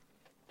committee.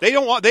 They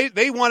want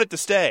it to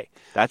stay.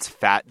 That's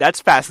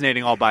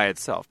fascinating all by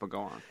itself, but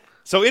go on.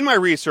 So in my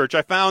research,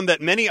 I found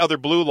that many other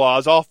blue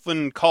laws,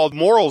 often called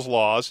morals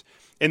laws,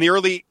 in the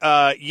early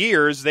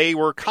years, they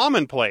were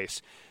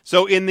commonplace.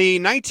 So in the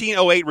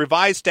 1908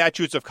 revised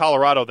statutes of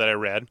Colorado that I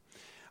read,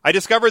 I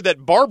discovered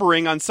that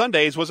barbering on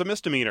Sundays was a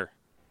misdemeanor.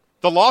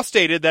 The law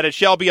stated that it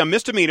shall be a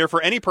misdemeanor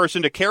for any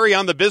person to carry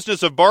on the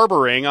business of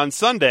barbering on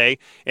Sunday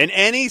in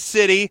any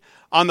city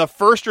on the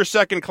first or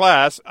second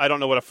class. I don't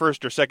know what a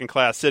first or second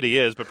class city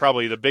is, but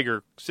probably the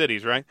bigger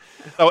cities, right?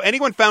 So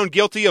anyone found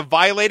guilty of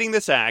violating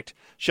this act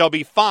shall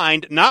be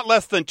fined not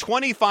less than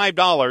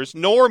 $25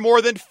 nor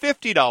more than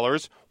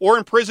 $50 or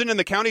imprisoned in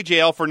the county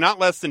jail for not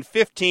less than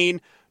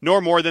 15 nor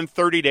more than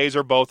 30 days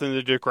or both in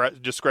the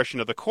discretion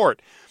of the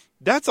court.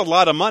 That's a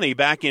lot of money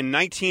back in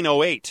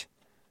 1908.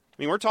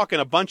 I mean, we're talking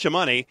a bunch of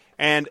money,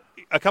 and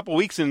a couple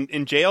weeks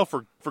in jail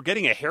for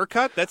getting a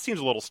haircut? That seems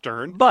a little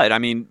stern. But, I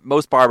mean,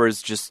 most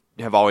barbers just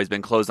have always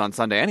been closed on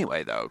Sunday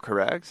anyway, though,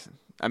 correct?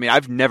 I mean,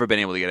 I've never been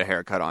able to get a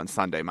haircut on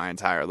Sunday my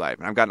entire life,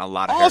 and I've gotten a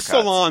lot of haircuts. All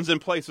salons and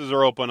places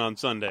are open on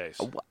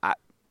Sundays.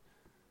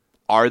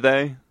 Are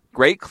they?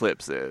 Great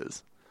Clips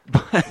is.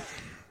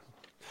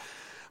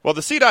 Well,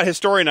 the CDOT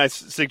historian I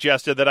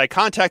suggested that I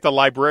contact the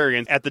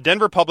librarian at the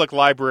Denver Public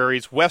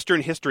Library's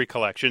Western History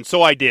Collection,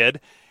 so I did.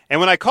 And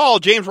when I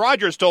called, James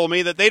Rogers told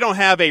me that they don't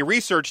have a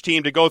research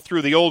team to go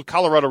through the old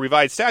Colorado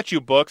Revised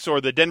Statute books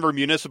or the Denver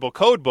Municipal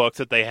Code books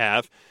that they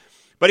have.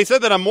 But he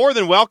said that I'm more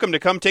than welcome to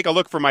come take a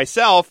look for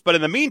myself, but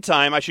in the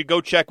meantime, I should go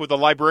check with the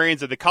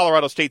librarians at the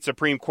Colorado State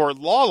Supreme Court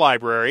Law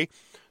Library.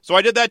 So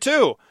I did that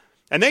too.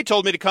 And they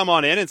told me to come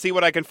on in and see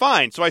what I can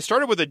find. So I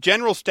started with the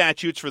general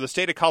statutes for the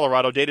state of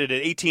Colorado dated in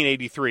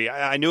 1883.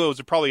 I knew it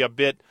was probably a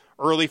bit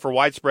early for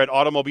widespread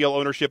automobile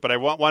ownership, but I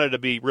wanted to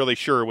be really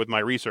sure with my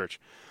research.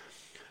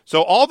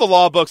 So all the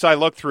law books I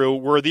looked through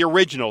were the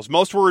originals.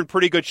 Most were in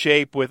pretty good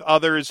shape, with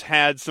others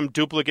had some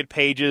duplicate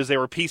pages. They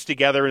were pieced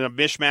together in a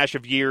mishmash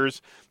of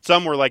years.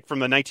 Some were like from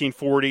the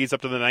 1940s up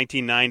to the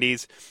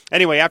 1990s.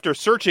 Anyway, after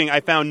searching,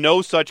 I found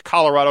no such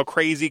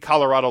crazy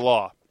Colorado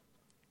law.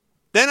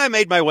 Then I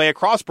made my way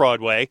across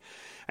Broadway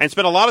and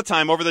spent a lot of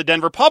time over the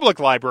Denver Public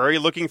Library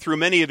looking through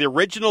many of the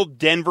original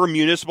Denver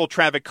Municipal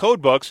Traffic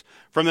Code books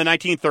from the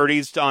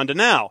 1930s on to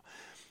now.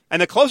 And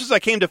the closest I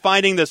came to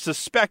finding the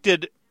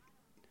supposed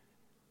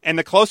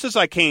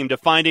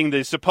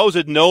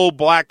no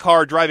black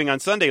car driving on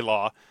Sunday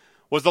law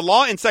was the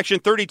law in Section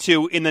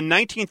 32 in the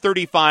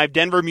 1935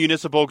 Denver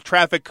Municipal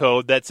Traffic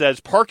Code that says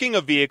parking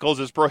of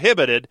vehicles is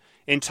prohibited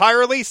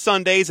entirely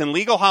Sundays and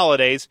legal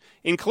holidays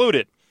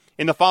included.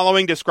 In the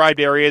following described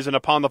areas and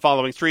upon the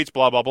following streets,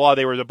 blah, blah, blah,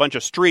 there was a bunch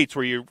of streets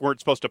where you weren't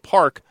supposed to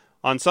park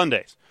on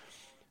Sundays.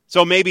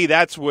 So maybe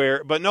that's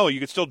where, but no, you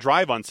could still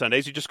drive on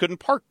Sundays. You just couldn't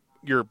park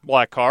your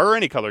black car or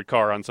any colored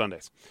car on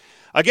Sundays.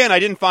 Again, I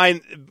didn't find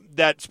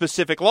that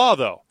specific law,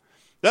 though.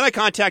 Then I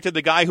contacted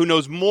the guy who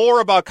knows more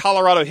about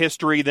Colorado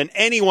history than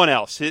anyone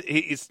else.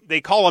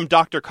 They call him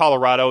Dr.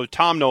 Colorado,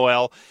 Tom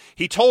Noel.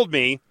 He told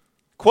me,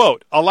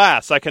 quote,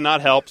 "Alas, I cannot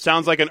help.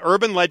 Sounds like an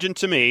urban legend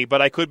to me,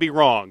 but I could be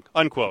wrong,"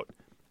 unquote.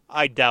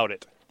 I doubt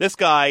it. This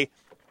guy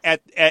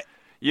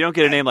You don't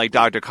get a name like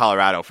Dr.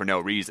 Colorado for no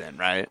reason,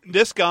 right?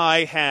 This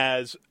guy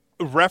has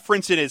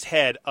reference in his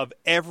head of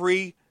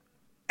every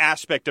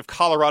aspect of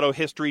Colorado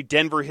history,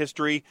 Denver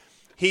history.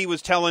 He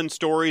was telling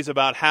stories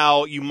about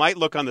how you might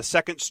look on the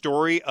second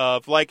story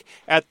of, like,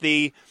 at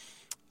the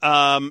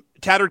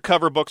Tattered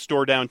Cover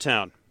bookstore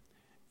downtown.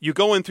 You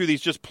go in through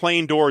these just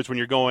plain doors when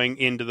you're going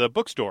into the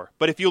bookstore.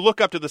 But if you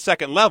look up to the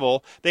second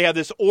level, they have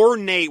this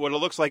ornate, what it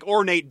looks like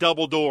ornate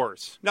double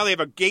doors. Now they have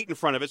a gate in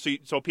front of it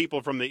so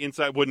people from the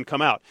inside wouldn't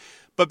come out.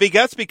 But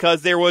that's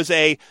because there was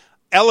a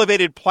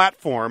elevated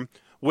platform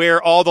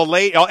where all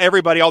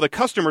the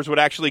customers would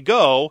actually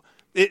go.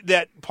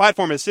 That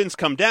platform has since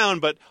come down,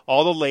 but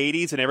all the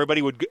ladies and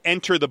everybody would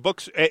enter the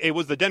books. It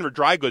was the Denver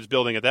Dry Goods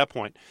building at that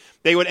point.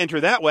 They would enter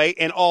that way,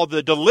 and all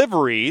the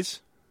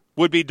deliveries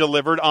would be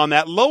delivered on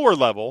that lower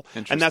level,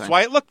 and that's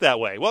why it looked that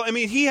way. Well, I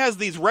mean, he has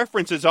these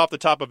references off the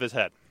top of his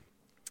head.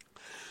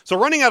 So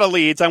running out of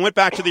leads, I went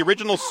back to the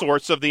original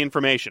source of the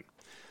information.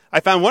 I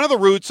found one of the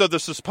roots of the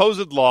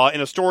supposed law in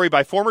a story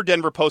by former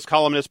Denver Post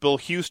columnist Bill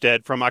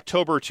Husted from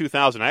October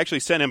 2000. I actually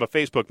sent him a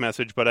Facebook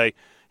message, but I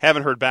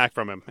haven't heard back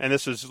from him, and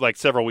this is like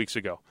several weeks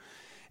ago.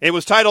 It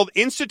was titled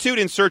Institute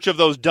in Search of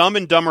Those Dumb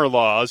and Dumber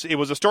Laws. It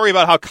was a story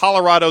about how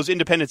Colorado's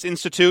Independence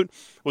Institute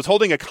was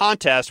holding a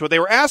contest. What they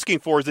were asking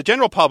for is the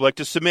general public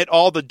to submit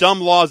all the dumb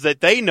laws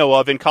that they know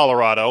of in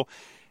Colorado.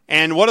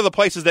 And one of the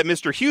places that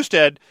Mr.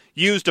 Husted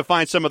used to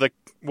find some of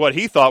what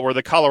he thought were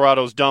the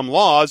Colorado's dumb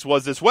laws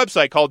was this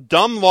website called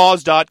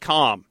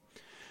dumblaws.com.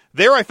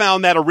 There I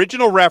found that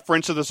original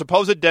reference to the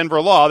supposed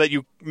Denver law that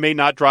you may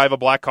not drive a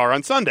black car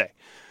on Sunday.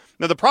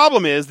 Now, the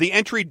problem is the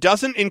entry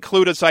doesn't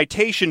include a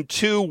citation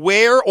to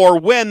where or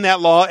when that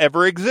law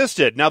ever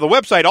existed. Now, the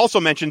website also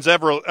mentions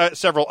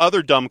several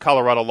other dumb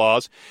Colorado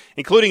laws,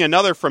 including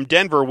another from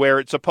Denver where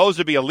it's supposed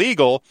to be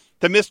illegal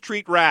to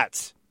mistreat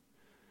rats.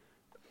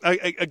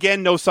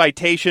 Again, no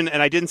citation,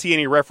 and I didn't see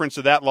any reference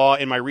to that law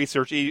in my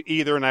research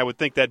either, and I would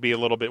think that'd be a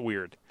little bit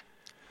weird.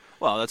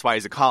 Well, that's why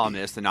he's a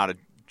columnist and not a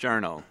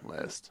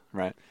journalist,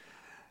 right?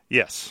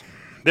 Yes.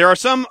 There are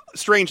some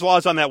strange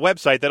laws on that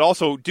website that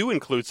also do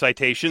include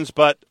citations,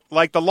 but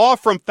like the law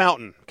from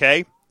Fountain,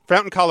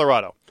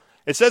 Colorado.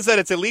 It says that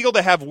it's illegal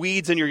to have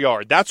weeds in your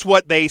yard. That's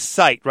what they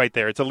cite right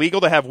there. It's illegal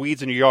to have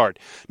weeds in your yard.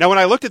 Now, when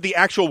I looked at the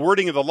actual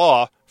wording of the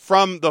law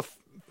from the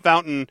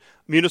Fountain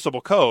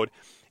Municipal Code,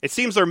 it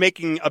seems they're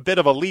making a bit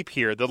of a leap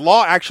here. The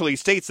law actually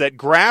states that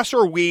grass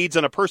or weeds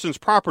on a person's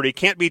property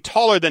can't be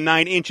taller than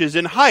 9 inches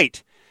in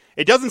height.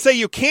 It doesn't say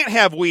you can't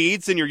have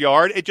weeds in your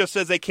yard. It just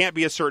says they can't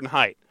be a certain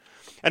height.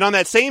 And on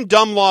that same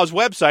Dumb Laws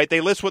website, they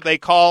list what they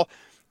call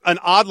an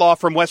odd law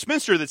from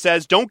Westminster that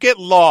says don't get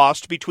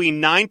lost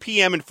between 9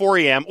 p.m. and 4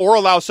 a.m. or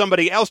allow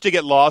somebody else to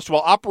get lost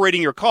while operating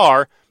your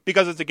car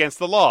because it's against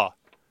the law.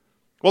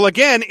 Well,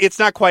 again, it's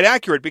not quite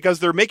accurate because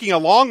they're making a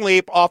long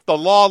leap off the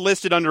law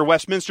listed under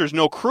Westminster's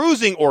no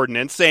cruising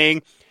ordinance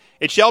saying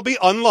it shall be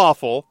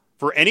unlawful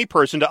for any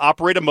person to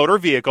operate a motor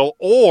vehicle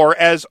or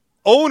as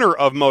owner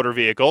of motor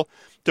vehicle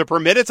to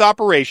permit its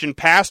operation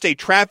past a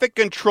traffic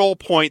control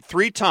point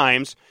 3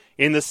 times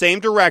in the same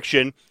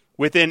direction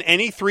within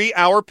any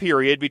 3-hour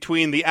period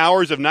between the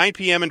hours of 9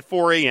 p.m. and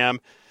 4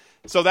 a.m.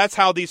 So that's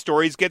how these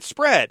stories get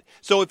spread.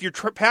 So if you're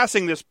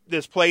passing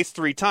this place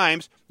 3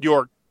 times,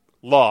 you're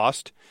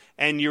lost,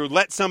 and you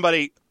let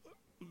somebody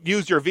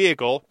use your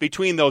vehicle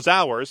between those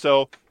hours.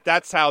 So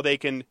that's how they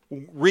can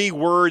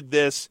reword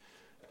this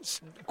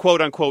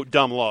quote-unquote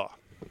dumb law.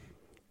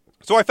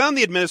 So I found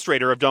the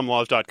administrator of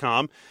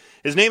dumblaws.com.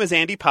 His name is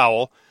Andy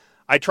Powell.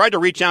 I tried to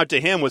reach out to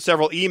him with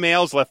several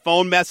emails, left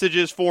phone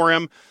messages for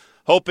him,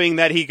 hoping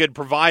that he could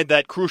provide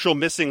that crucial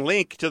missing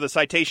link to the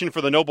citation for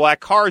the no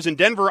black cars in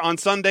Denver on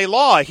Sunday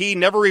law. He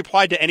never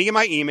replied to any of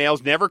my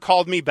emails, never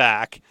called me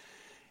back.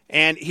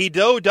 And he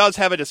does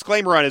have a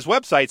disclaimer on his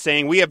website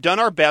saying, "We have done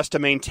our best to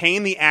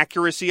maintain the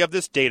accuracy of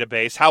this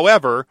database.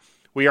 However,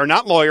 we are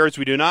not lawyers.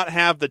 We do not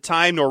have the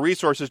time nor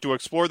resources to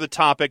explore the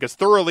topic as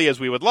thoroughly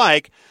as we would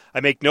like. I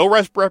make no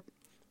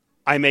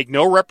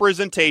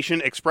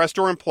representation, expressed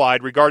or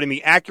implied, regarding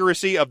the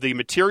accuracy of the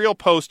material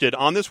posted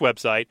on this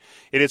website.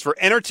 It is for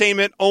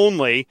entertainment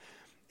only,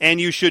 and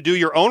you should do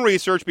your own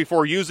research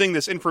before using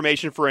this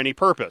information for any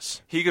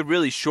purpose." He could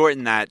really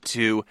shorten that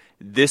to,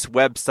 "This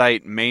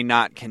website may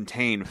not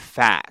contain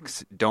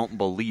facts. Don't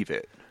believe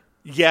it."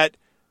 Yet,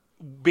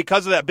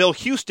 because of that Bill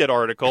Husted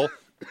article,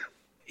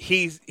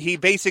 he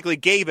basically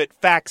gave it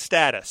fact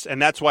status,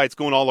 and that's why it's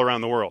going all around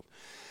the world.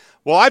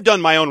 Well, I've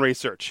done my own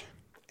research,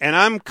 and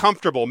I'm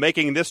comfortable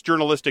making this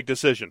journalistic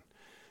decision.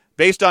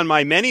 Based on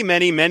my many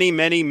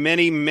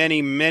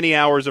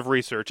hours of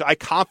research, I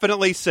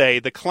confidently say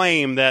the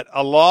claim that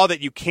a law that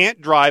you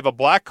can't drive a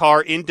black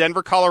car in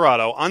Denver,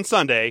 Colorado on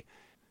Sunday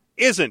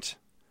isn't,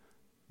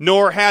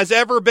 nor has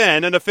ever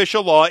been, an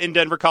official law in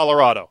Denver,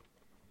 Colorado.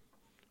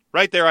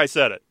 Right there, I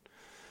said it.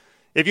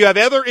 If you have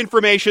other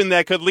information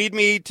that could lead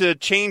me to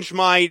change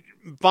my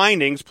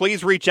findings,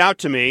 please reach out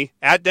to me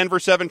at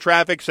Denver 7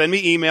 Traffic, send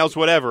me emails,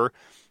 whatever,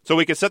 so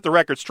we can set the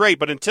record straight.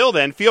 But until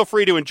then, feel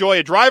free to enjoy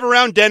a drive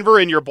around Denver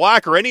in your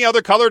black or any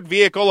other colored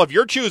vehicle of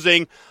your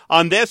choosing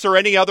on this or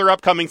any other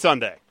upcoming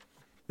Sunday.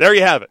 There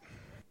you have it.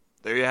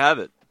 There you have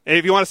it. And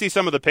if you want to see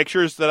some of the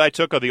pictures that I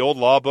took of the old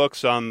law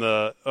books on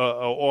the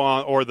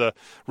or the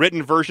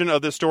written version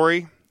of this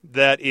story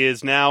that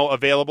is now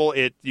available,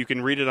 you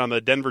can read it on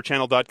the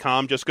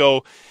denverchannel.com. Just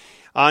go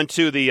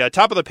onto the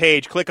top of the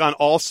page, click on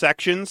all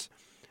sections,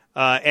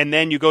 and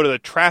then you go to the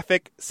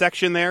traffic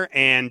section there,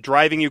 and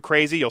Driving You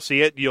Crazy, you'll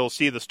see it. You'll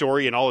see the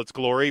story in all its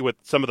glory with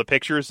some of the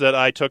pictures that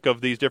I took of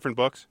these different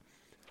books.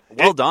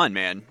 Well done,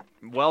 man.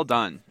 Well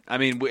done. I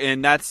mean,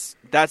 and that's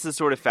the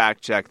sort of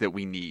fact check that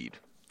we need.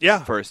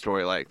 Yeah. For a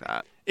story like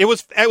that. It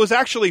was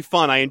actually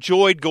fun. I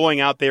enjoyed going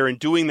out there and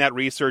doing that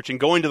research and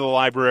going to the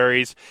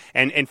libraries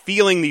and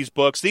feeling these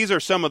books. These are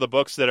some of the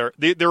books that are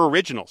they're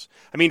originals.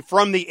 I mean,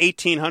 from the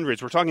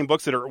 1800s. We're talking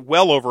books that are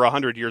well over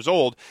 100 years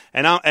old.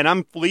 And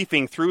I'm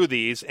leafing through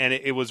these, and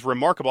it was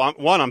remarkable.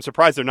 One, I'm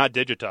surprised they're not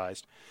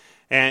digitized,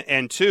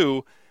 and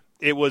two,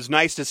 it was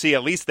nice to see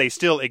at least they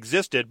still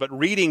existed. But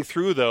reading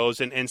through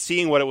those and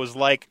seeing what it was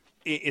like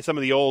in some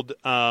of the old.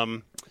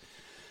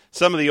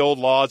 Some of the old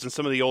laws and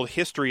some of the old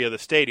history of the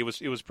state, it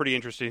was pretty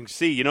interesting to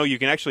see. You know, you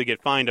can actually get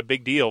fined a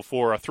big deal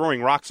for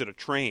throwing rocks at a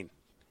train.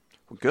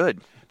 Well, good.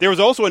 There was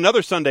also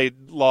another Sunday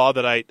law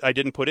that I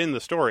didn't put in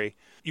the story.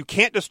 You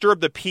can't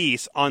disturb the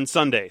peace on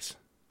Sundays.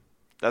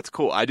 That's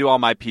cool. I do all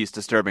my peace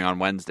disturbing on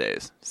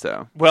Wednesdays,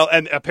 so. Well,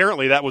 and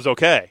apparently that was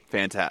okay.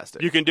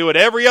 Fantastic. You can do it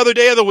every other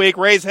day of the week,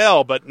 raise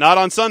hell, but not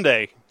on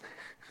Sunday.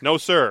 No,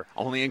 sir.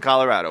 Only in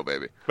Colorado,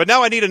 baby. But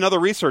now I need another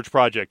research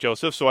project,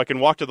 Joseph, so I can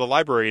walk to the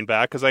library and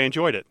back because I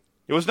enjoyed it.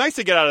 It was nice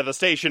to get out of the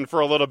station for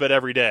a little bit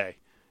every day.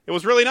 It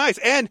was really nice.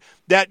 And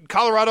that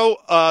Colorado,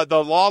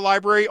 the law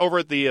library over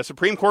at the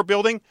Supreme Court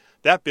building,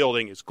 that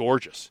building is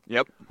gorgeous.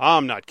 Yep.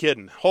 I'm not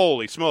kidding.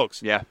 Holy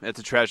smokes. Yeah, it's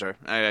a treasure.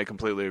 I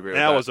completely agree with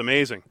that. That was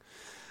amazing.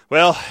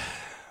 Well,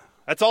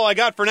 that's all I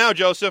got for now,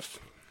 Joseph.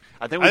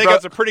 I think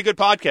that's a pretty good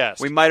podcast.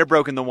 We might have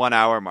broken the 1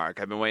 hour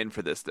mark. I've been waiting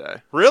for this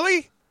day.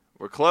 Really?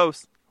 We're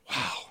close.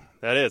 Wow.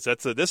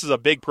 This is a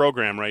big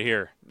program right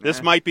here.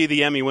 This might be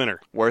the Emmy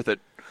winner. Worth it.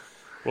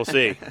 We'll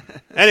see.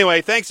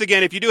 Anyway, thanks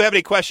again. If you do have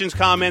any questions,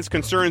 comments,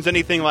 concerns,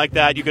 anything like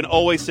that, you can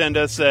always send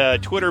us a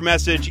Twitter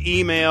message,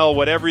 email,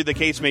 whatever the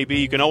case may be.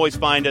 You can always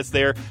find us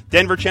there.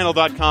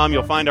 denverchannel.com.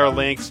 You'll find our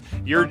links.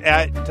 You're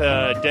at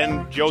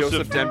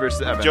Joseph Denver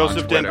 7.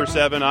 Joseph Denver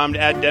 7. I'm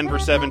at Denver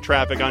 7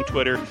 Traffic on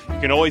Twitter. You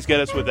can always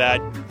get us with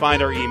that.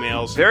 Find our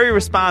emails. Very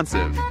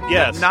responsive.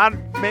 Yes. Not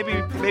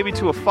maybe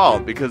to a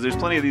fault, because there's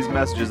plenty of these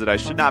messages that I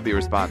should not be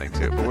responding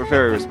to, but we're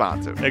very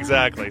responsive.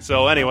 Exactly.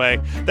 So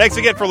anyway, thanks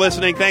again for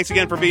listening. Thanks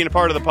again for being a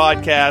part of the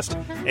podcast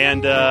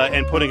and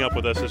putting up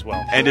with us as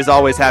well. And as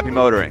always, happy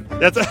motoring.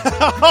 That's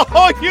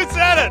oh, you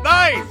said it.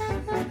 Nice.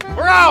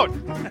 We're out.